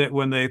wanted it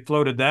when they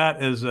floated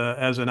that as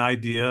an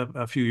idea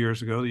a few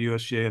years ago, the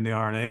USGA and the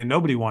R&A. And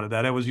nobody wanted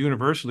that. It was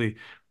universally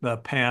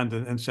panned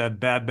and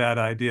said, bad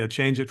idea.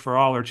 Change it for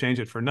all or change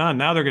it for none.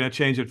 Now they're going to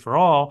change it for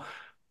all,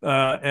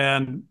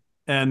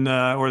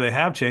 or they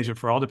have changed it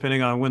for all,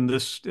 depending on when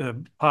this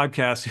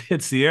podcast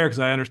hits the air, because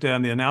I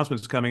understand the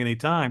announcement is coming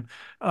anytime.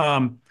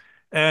 And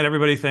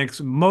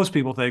most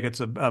people think it's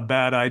a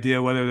bad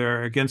idea, whether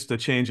they're against the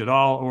change at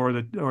all or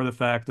the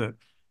fact that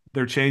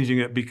they're changing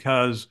it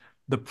because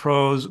the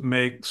pros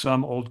make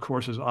some old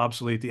courses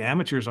obsolete. The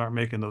amateurs aren't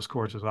making those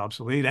courses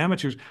obsolete.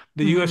 Amateurs,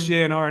 the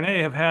USGA and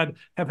R&A have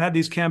had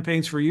these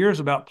campaigns for years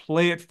about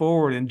play it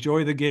forward,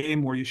 enjoy the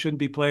game where you shouldn't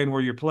be playing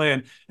where you're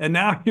playing. And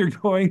now you're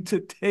going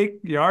to take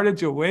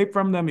yardage away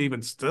from them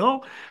even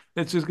still.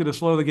 It's just going to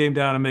slow the game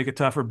down and make it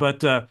tougher.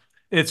 But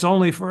it's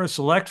only for a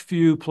select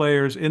few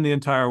players in the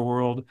entire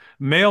world,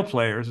 male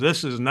players.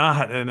 This is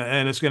not,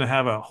 and it's going to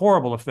have a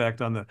horrible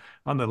effect on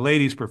the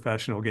ladies'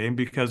 professional game,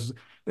 because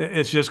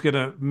it's just going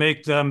to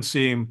make them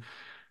seem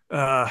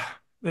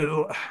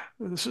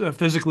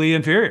physically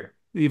inferior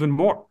even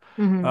more.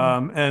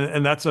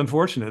 And that's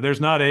unfortunate.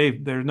 There's not a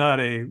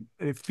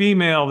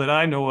female that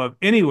I know of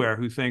anywhere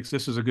who thinks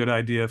this is a good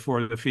idea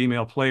for the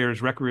female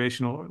players,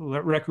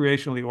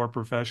 recreationally or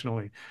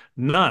professionally.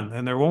 None,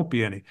 and there won't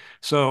be any.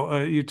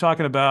 So you're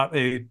talking about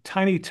a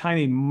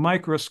tiny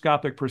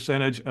microscopic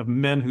percentage of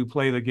men who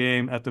play the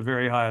game at the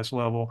very highest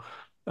level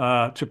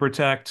to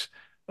protect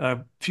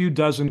a few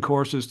dozen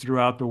courses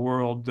throughout the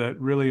world that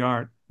really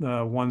aren't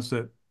ones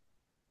that.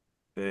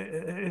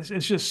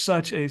 It's just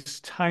such a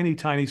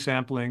tiny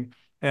sampling,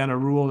 and a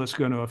rule that's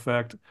going to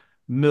affect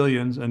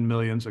millions and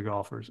millions of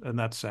golfers, and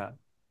that's sad.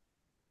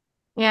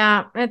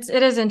 Yeah,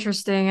 it is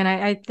interesting, and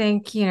I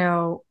think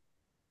there's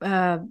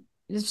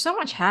so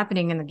much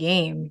happening in the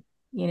game,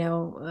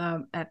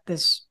 at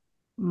this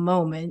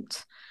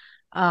moment,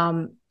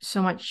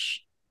 so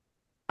much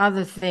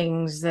other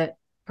things that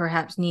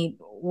perhaps need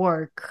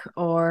work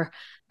or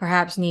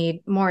perhaps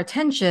need more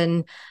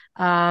attention,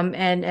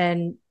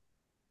 and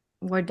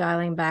we're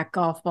dialing back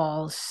golf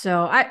balls.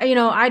 So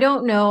I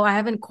don't know. I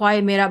haven't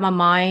quite made up my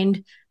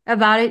mind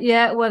about it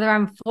yet, whether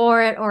I'm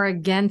for it or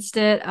against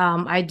it.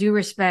 I do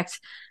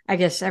respect, I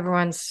guess,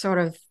 everyone's sort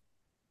of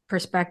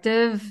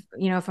perspective,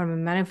 from a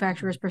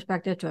manufacturer's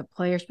perspective to a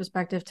player's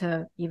perspective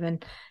to even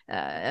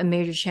a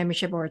major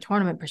championship or a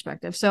tournament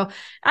perspective. So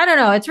I don't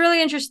know. It's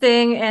really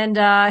interesting.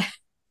 And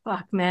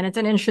fuck, man, it's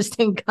an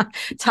interesting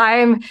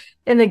time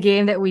in the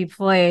game that we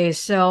play.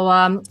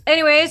 So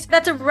anyways,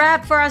 that's a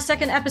wrap for our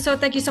second episode.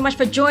 Thank you so much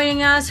for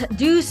joining us.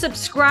 Do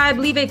subscribe,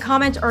 leave a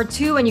comment or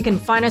two, and you can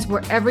find us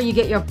wherever you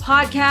get your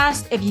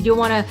podcast. If you do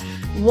want to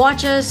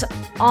watch us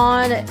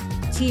on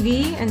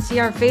TV and see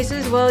our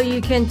faces, well,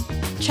 you can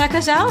check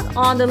us out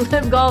on the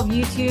LIV Golf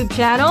YouTube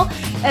channel,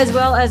 as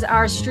well as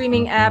our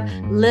streaming app,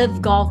 LIV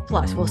Golf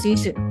Plus. We'll see you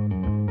soon.